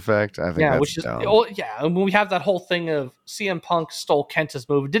Judas effect. I think that's dumb. And when we have that whole thing of CM Punk stole Kenta's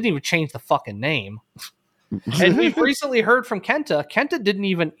move, it didn't even change the fucking name. And we've recently heard from Kenta. Kenta didn't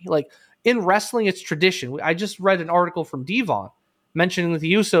even in wrestling, it's tradition. I just read an article from Devon mentioning that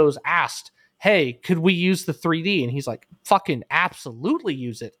the Usos asked, hey, could we use the 3D? And he's like, fucking absolutely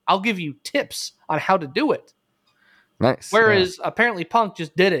use it. I'll give you tips on how to do it. Nice. Whereas apparently Punk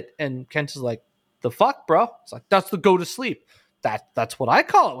just did it, and Kenta's like, the fuck, bro? It's like, that's the go to sleep. That's what I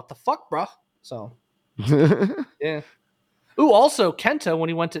call it. What the fuck, bro? So, yeah. Ooh, also Kenta when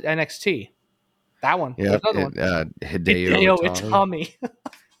he went to NXT. That one. Yeah. Hideo Itami.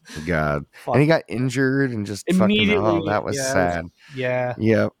 God. Fuck. And he got injured and just immediately. Fucking, that was sad. Yeah.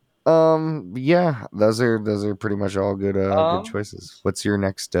 Yeah. Yeah, those are pretty much all good good choices. What's your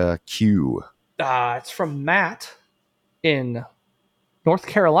next cue? It's from Matt in North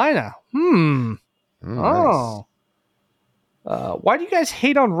Carolina. Nice. Why do you guys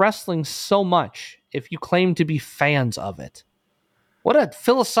hate on wrestling so much if you claim to be fans of it? What a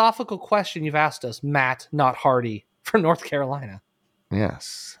philosophical question you've asked us, Matt, not Hardy, from North Carolina.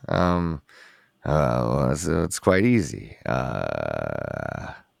 Yes. So it's quite easy.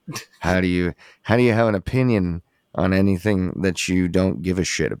 How do you have an opinion on anything that you don't give a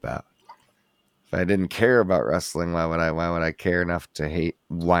shit about? If I didn't care about wrestling, why would I care enough to hate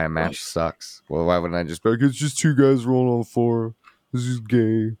why a match sucks? Well, why wouldn't I just be like, it's just two guys rolling on the floor. This is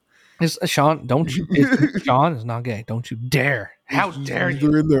gay. Sean, don't you? Sean is not gay. Don't you dare! How dare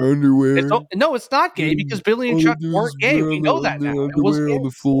you? They're in their underwear. No, it's not gay because Billy and All they Chuck do weren't is gay. We on know that now. their It was underwear gay. on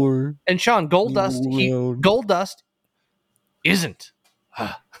the floor. And Sean They roll around. Goldust isn't.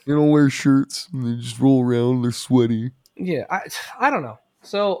 They don't wear shirts. They just roll around. They're sweaty. Yeah, I don't know.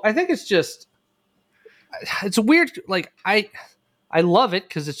 So I think it's weird. Like I love it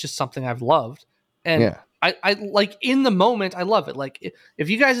because it's just something I've loved, and Yeah. I like in the moment I love it. Like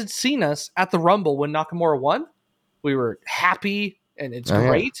if you guys had seen us at the Rumble when Nakamura won, we were happy and it's Oh, yeah.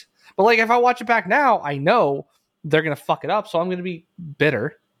 great. But like if I watch it back now, I know they're gonna fuck it up, so I'm gonna be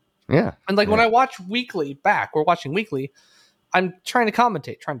bitter. Yeah. And like when Yeah. I watch weekly back, we're watching weekly. I'm trying to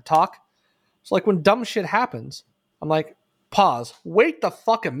commentate, trying to talk. So like when dumb shit happens, I'm like, pause, wait the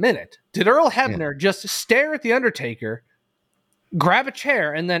fuck a minute. Did Earl Hebner just stare at the Undertaker, grab a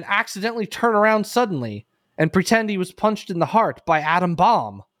chair, and then accidentally turn around suddenly and pretend he was punched in the heart by Adam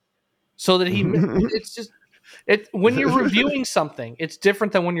Bomb? So that it's just when you're reviewing something, it's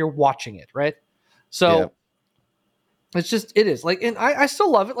different than when you're watching it, right? So it is like, and I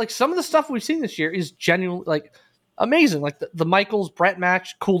still love it. Like some of the stuff we've seen this year is genuinely like amazing. Like the Michaels Brett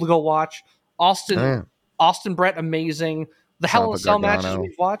match, cool to go watch. Austin Brett, amazing. The Hell in a Cell matches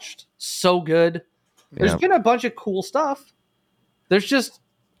we've watched, so good. There's been a bunch of cool stuff. There's just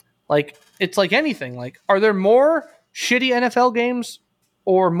like it's like anything. Like, are there more shitty NFL games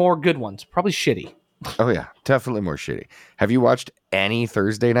or more good ones? Probably shitty. Oh yeah, definitely more shitty. Have you watched any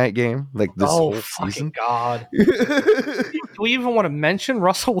Thursday night game like this whole season? God. Do we even want to mention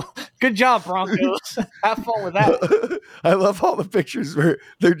Russell? Good job, Broncos. Have fun with that. I love all the pictures where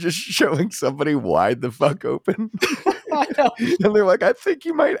they're just showing somebody wide the fuck open. I know. And they're like, I think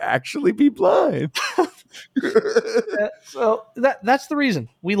you might actually be blind. So that's the reason.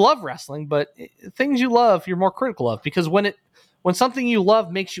 We love wrestling, but things you love, you're more critical of because when something you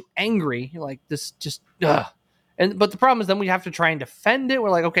love makes you angry, you're like, this just ugh. But the problem is then we have to try and defend it. We're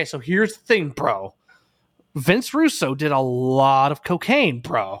like, okay, so here's the thing, bro. Vince Russo did a lot of cocaine,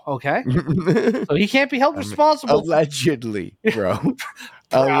 bro. Okay, so he can't be held responsible. Allegedly, bro.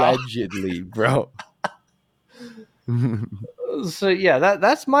 Allegedly, bro. So yeah,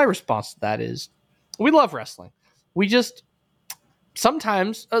 that's my response to that is, we love wrestling. We just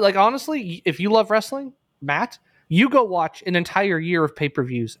sometimes, like honestly, if you love wrestling, Matt, you go watch an entire year of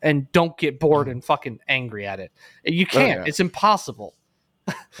pay-per-views and don't get bored and fucking angry at it. You can't. yeah. It's impossible.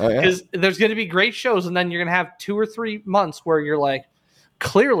 Because there's going to be great shows, and then you're going to have 2 or 3 months where you're like,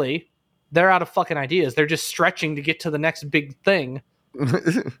 clearly, they're out of fucking ideas. They're just stretching to get to the next big thing.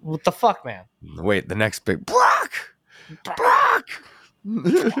 What the fuck, man? Wait, the next big Brock.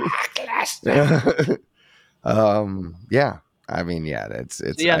 Yeah. I mean, yeah, it's.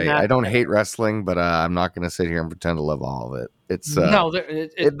 Yeah, I don't hate wrestling, but I'm not going to sit here and pretend to love all of it. It's no,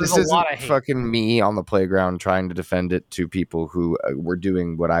 there's this a isn't lot of hate. fucking me on the playground trying to defend it to people who were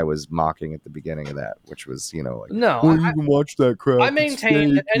doing what I was mocking at the beginning of that, which was, you know, like, no, well, you can watch that crap. I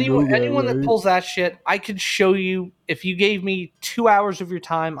maintain that anyone that pulls that shit, I could show you. If you gave me 2 hours of your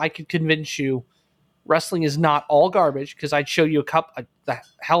time, I could convince you wrestling is not all garbage because I'd show you the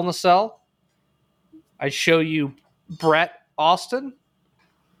Hell in a Cell. I'd show you Brett Austin.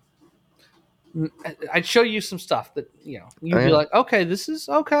 I'd show you some stuff that you'd be like, okay, this is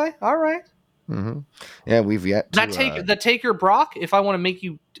okay, all right. Mm-hmm. Yeah, we've yet to the Taker Brock. If I want to make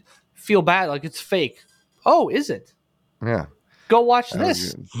you feel bad, like it's fake. Oh, is it? Yeah. Go watch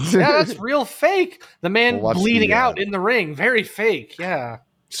this. Yeah, that's real fake. The man bleeding out in the ring, very fake. Yeah.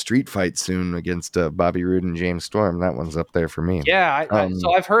 Street fight soon against Bobby Roode and James Storm. That one's up there for me. Yeah,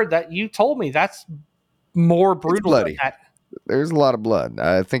 so I've heard that. You told me that's more brutal than that. There's a lot of blood.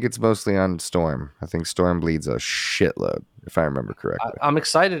 I think it's mostly on Storm. I think Storm bleeds a shitload, if I remember correctly. I'm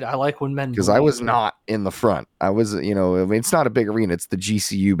excited. I like when men bleed. Because I was not in the front. I was, it's not a big arena. It's the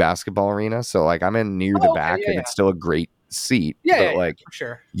GCU basketball arena. So, like, I'm in near the back, and it's still a great seat. Yeah, but, for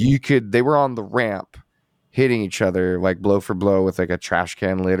sure. They were on the ramp hitting each other, like, blow for blow with, like, a trash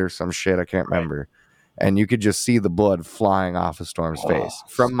can lid or some shit. I can't remember. And you could just see the blood flying off of Storm's face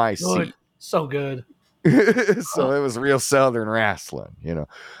from my seat. So good. So it was real Southern wrestling,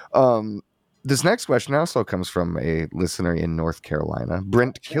 This next question also comes from a listener in North Carolina,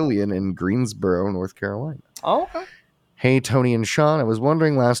 Brent Killian in Greensboro, North Carolina. Oh, okay. Hey, Tony and Sean, I was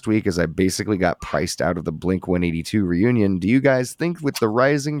wondering last week as I basically got priced out of the Blink 182 reunion, do you guys think with the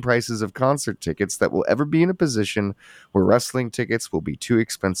rising prices of concert tickets that we'll ever be in a position where wrestling tickets will be too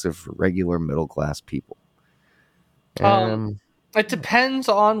expensive for regular middle class people? Um, And it depends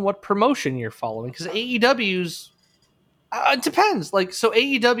on what promotion you're following because AEW's it depends. Like so,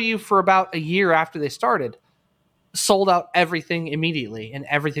 AEW for about a year after they started sold out everything immediately, and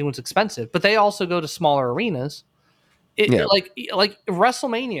everything was expensive. But they also go to smaller arenas. yeah, Like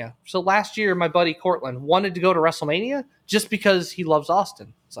WrestleMania. So last year, my buddy Cortland wanted to go to WrestleMania just because he loves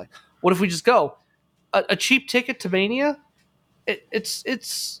Austin. It's like, what if we just go? A cheap ticket to Mania, it's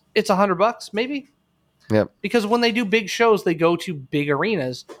 $100 maybe, yep, because when they do big shows, they go to big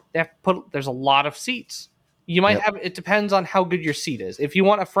arenas. They have to put there's a lot of seats. You might yep, have it depends on how good your seat is. If you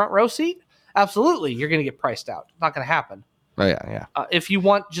want a front row seat, absolutely, you're going to get priced out. It's not going to happen. oh yeah, yeah, If you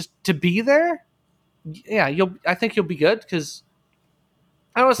want just to be there, yeah, I think you'll be good because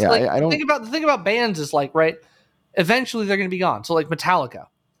I was yeah. like I don't. the thing about bands is like right, eventually they're going to be gone. So like Metallica,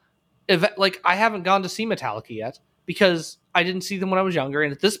 like I haven't gone to see Metallica yet because I didn't see them when I was younger,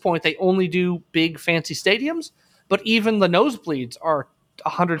 and at this point they only do big fancy stadiums. But even the nosebleeds are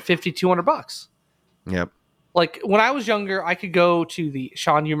 150, $200. Yep. Like when I was younger, I could go to the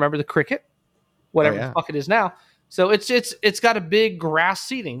Sean. You remember the Cricket, Oh whatever the yeah. fuck it is now. So it's got a big grass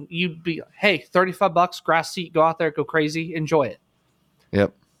seating. You'd be hey $35 grass seat. Go out there, go crazy, enjoy it.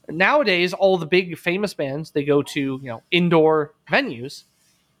 Yep. Nowadays, all the big famous bands they go to indoor venues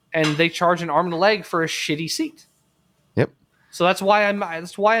and they charge an arm and a leg for a shitty seat. Yep. So that's why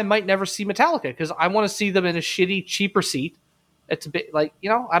I might never see Metallica because I want to see them in a shitty, cheaper seat. It's a bit like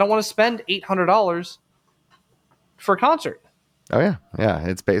I don't want to spend $800 for a concert. Oh yeah. Yeah.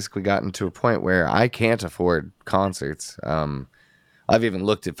 It's basically gotten to a point where I can't afford concerts. I've even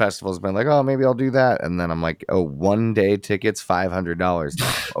looked at festivals and been like, oh, maybe I'll do that. And then I'm like, oh, 1 day tickets, $500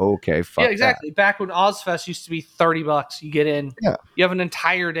 now. Okay, Yeah, fuck that. exactly. Back when Ozfest used to be $30, you get in, Yeah. you have an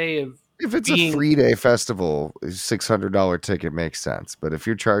entire day of If it's a being. free day festival, a $600 ticket makes sense. But if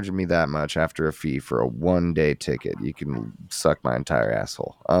you're charging me that much after a fee for a 1 day ticket, you can suck my entire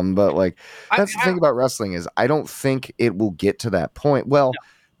asshole. But like I, that's the I thing about wrestling is I don't think it will get to that point. Well,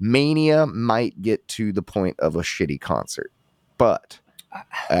 Mania might get to the point of a shitty concert, but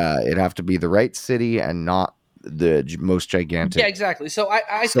it'd have to be the right city and not the most yeah, gigantic. exactly. So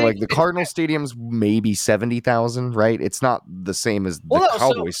I So think like the it Cardinal Stadium's maybe 70,000, right? It's not the same as the well no so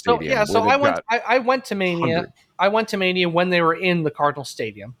Cowboy so yeah Stadium where so I they've went got I went to Mania. 100. I went to Mania when they were in the Cardinal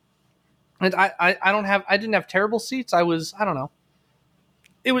Stadium, and I didn't have terrible seats. I don't know.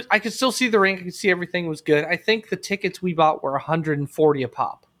 It was I could still see the ring. I could see everything was good. I think the tickets we bought were 140 a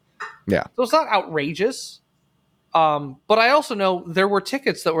pop, Yeah. so it's not outrageous. But I also know there were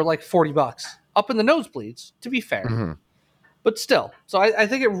tickets that were like $40 up in the nosebleeds. To be fair, Mhm. but still, so I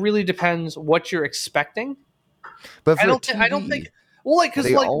think it really depends what you're expecting. But for a I don't think. TV, Well, like because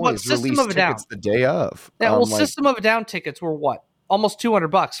they like what always System release of a Down. tickets the day of. Yeah, well, Like System of a Down tickets were what almost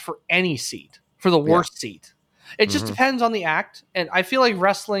 $200 for any seat for the yeah. worst seat. It just Hmm. depends on the act, and I feel like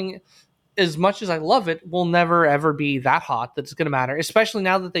wrestling, as much as I love it, will never ever be that hot that it's going to matter. Especially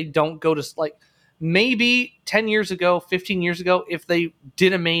now that they don't go to like maybe 10 years ago, 15 years ago, if they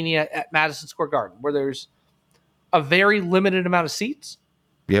did a Mania at Madison Square Garden where there's a very limited amount of seats.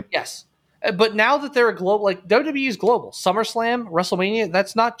 Yep. Yes. But now that they're a global, like WWE is global, SummerSlam, WrestleMania,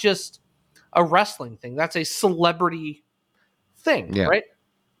 that's not just a wrestling thing. That's a celebrity thing, Yeah. right?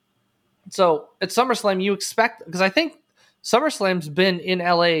 So at SummerSlam, you expect, because I think SummerSlam's been in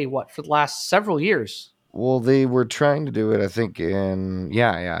LA, what, for the last several years. Well, they were trying to do it, I think,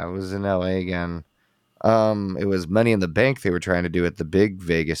 yeah, it was in LA again. It was Money in the Bank they were trying to do at the big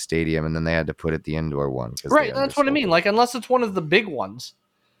Vegas stadium, and then they had to put it the indoor one because they Right. That's what I undersold mean. it. Like, unless it's one of the big ones,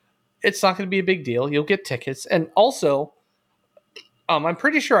 it's not going to be a big deal. You'll get tickets. And also, I'm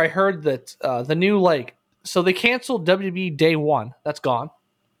pretty sure I heard that the new, like, so they canceled WWE Day One. That's gone.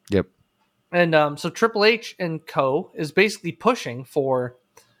 Yep. And so Triple H and Co. is basically pushing for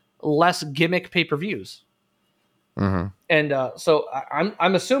less gimmick pay per views. Hmm. And so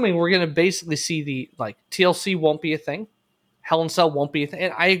I'm assuming we're going to basically see the like TLC won't be a thing, Hell in Cell won't be a thing,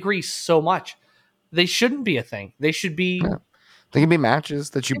 and I agree so much. They shouldn't be a thing. They should be. Yeah. They can be matches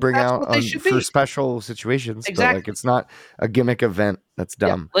that you bring That's out what they on should for be. special situations, but like Exactly. it's not a gimmick event. That's Yeah.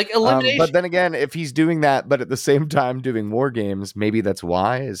 dumb. Like But elimination. then again, if he's doing that, but at the same time doing war games, maybe that's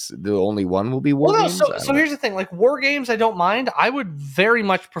why is the only one will be war Well, no. games. So I don't so know. here's the thing. Like war games, I don't mind. I would very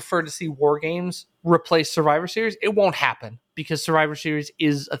much prefer to see war games replace Survivor Series. It won't happen because Survivor Series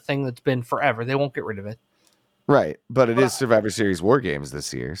is a thing that's been forever. They won't get rid of it. Right, but it is Survivor Series War Games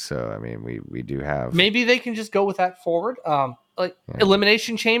this year, so I mean, we do have. Maybe they can just go with that forward. Like Yeah.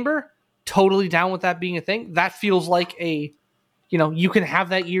 Elimination Chamber, totally down with that being a thing. That feels like you can have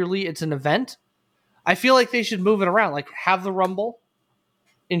that yearly. It's an event. I feel like they should move it around. Like have the Rumble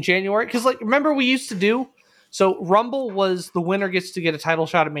in January, because like remember we used to do. So Rumble was the winner gets to get a title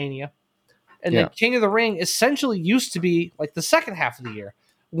shot at Mania, and then King of the Ring essentially used to be like the second half of the year.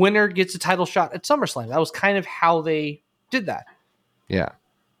 Winner gets a title shot at SummerSlam. That was kind of how they did that. Yeah.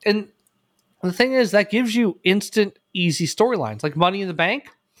 And the thing is, that gives you instant, easy storylines. Like Money in the Bank,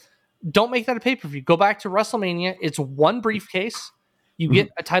 don't make that a pay-per-view. Go back to WrestleMania. It's one briefcase. You get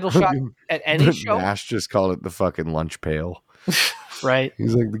a title shot at any show. Nash just called it the fucking lunch pail. Right.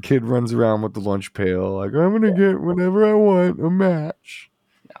 He's like, the kid runs around with the lunch pail. Like, I'm going to get whenever I want a match.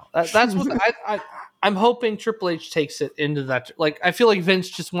 No, that's what I'm hoping Triple H takes it into that. Like, I feel like Vince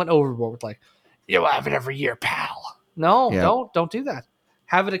just went overboard with like, you'll have it every year, pal. No, don't do that.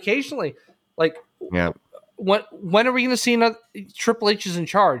 Have it occasionally. Like, when are we going to see another Triple H is in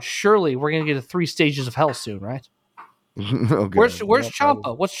charge? Surely we're going to get a 3 stages of hell soon, right? Okay. Where's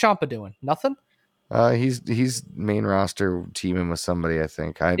Ciampa? What's Ciampa doing? Nothing. He's main roster teaming with somebody. I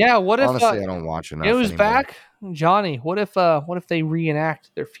think. What if honestly I don't watch enough. It was back, Johnny. What if they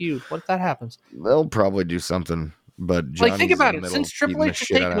reenact their feud? What if that happens? They'll probably do something. But Johnny's think about it. Since Triple H has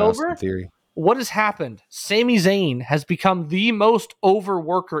taken over, what has happened? Sami Zayn has become the most over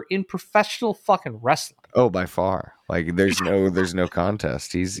worker in professional fucking wrestling. Oh, by far. Like there's no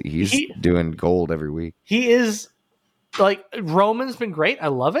contest. He's doing gold every week. He is like Roman's been great. I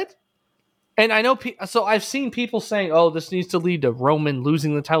love it. And I know, so I've seen people saying, "Oh, this needs to lead to Roman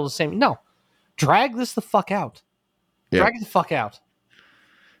losing the title to Sami." No, drag this the fuck out. Drag it the fuck out.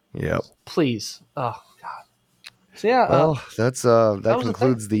 Yep. Please. Oh God. So yeah. Well, that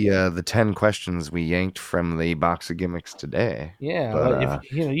concludes the 10 questions we yanked from the box of gimmicks today. Yeah. But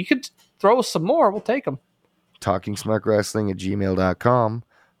if you could throw us some more, we'll take them. TalkingSmarkWrestling@gmail.com.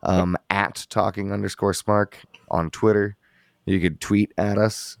 At talking_smark on Twitter. You could tweet at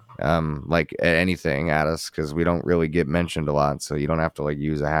us. Like anything at us, because we don't really get mentioned a lot, so you don't have to like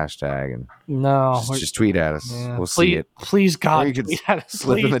use a hashtag and just tweet at us. Yeah, we'll see it. Please, God, or you could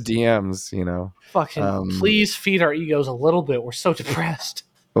slip in the DMs. Fucking please feed our egos a little bit. We're so depressed.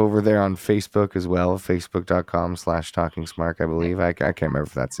 Over there on Facebook as well, facebook.com/talkingsmark, I believe. I can't remember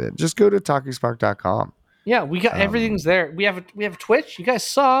if that's it. Just go to talkingsmark.com. Yeah, we got everything's there. We have Twitch. You guys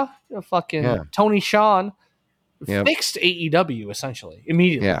saw Tony Sean. Fixed AEW essentially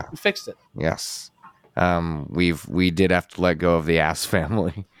immediately. Yeah, we fixed it. Yes, we did have to let go of the Ass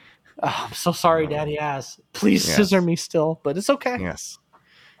family. Oh, I'm so sorry, Daddy Ass. Please scissor me still, but it's okay. Yes,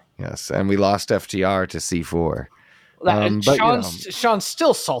 and we lost FTR to C4. Sean's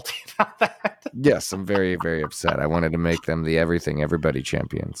still salty about that. Yes, I'm very, very upset. I wanted to make them the everything everybody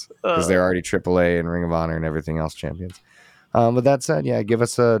champions because they're already AAA and Ring of Honor and everything else champions. But that said, give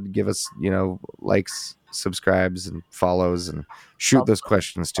us likes, subscribes, and follows, and shoot those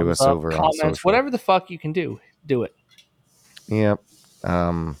questions to us over comments, on social. Whatever the fuck you can do it. Yep.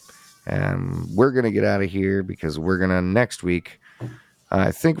 And we're gonna get out of here because we're gonna next week.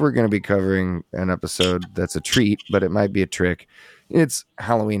 I think we're gonna be covering an episode that's a treat, but it might be a trick. It's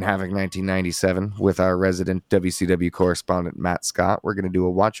Halloween Havoc 1997 with our resident WCW correspondent Matt Scott. We're gonna do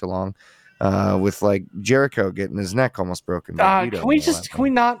a watch along. With like Jericho getting his neck almost broken. Can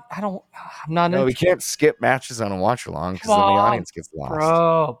we not? I'm not. No, we can't skip matches on a watch along because then the audience gets lost.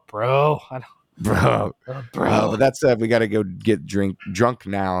 Bro. But that said, we got to go get drunk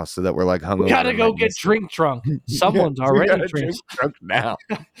now so that we're like hungover. We got to go get drunk. Someone's already drunk now.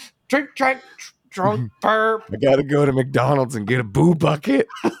 drunk, burp. I got to go to McDonald's and get a boo bucket.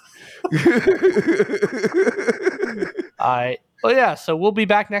 Well, yeah, so we'll be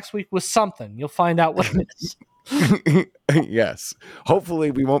back next week with something. You'll find out what it is. Yes.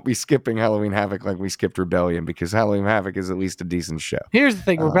 Hopefully we won't be skipping Halloween Havoc like we skipped Rebellion, because Halloween Havoc is at least a decent show. Here's the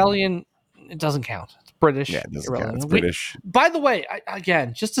thing. Rebellion, it doesn't count. It's British. Yeah, it doesn't count. It's British. By the way,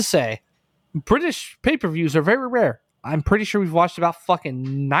 again, just to say, British pay-per-views are very rare. I'm pretty sure we've watched about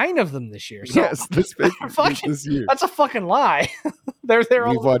fucking 9 of them this year. So yes, this year. That's a fucking lie. They're there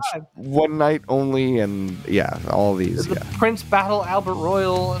all the time. We've watched one night only, and all these. The Prince Battle, Albert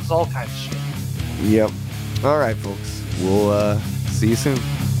Royal, it's all kinds of shit. Yep. All right, folks. We'll see you soon.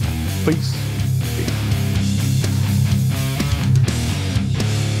 Peace.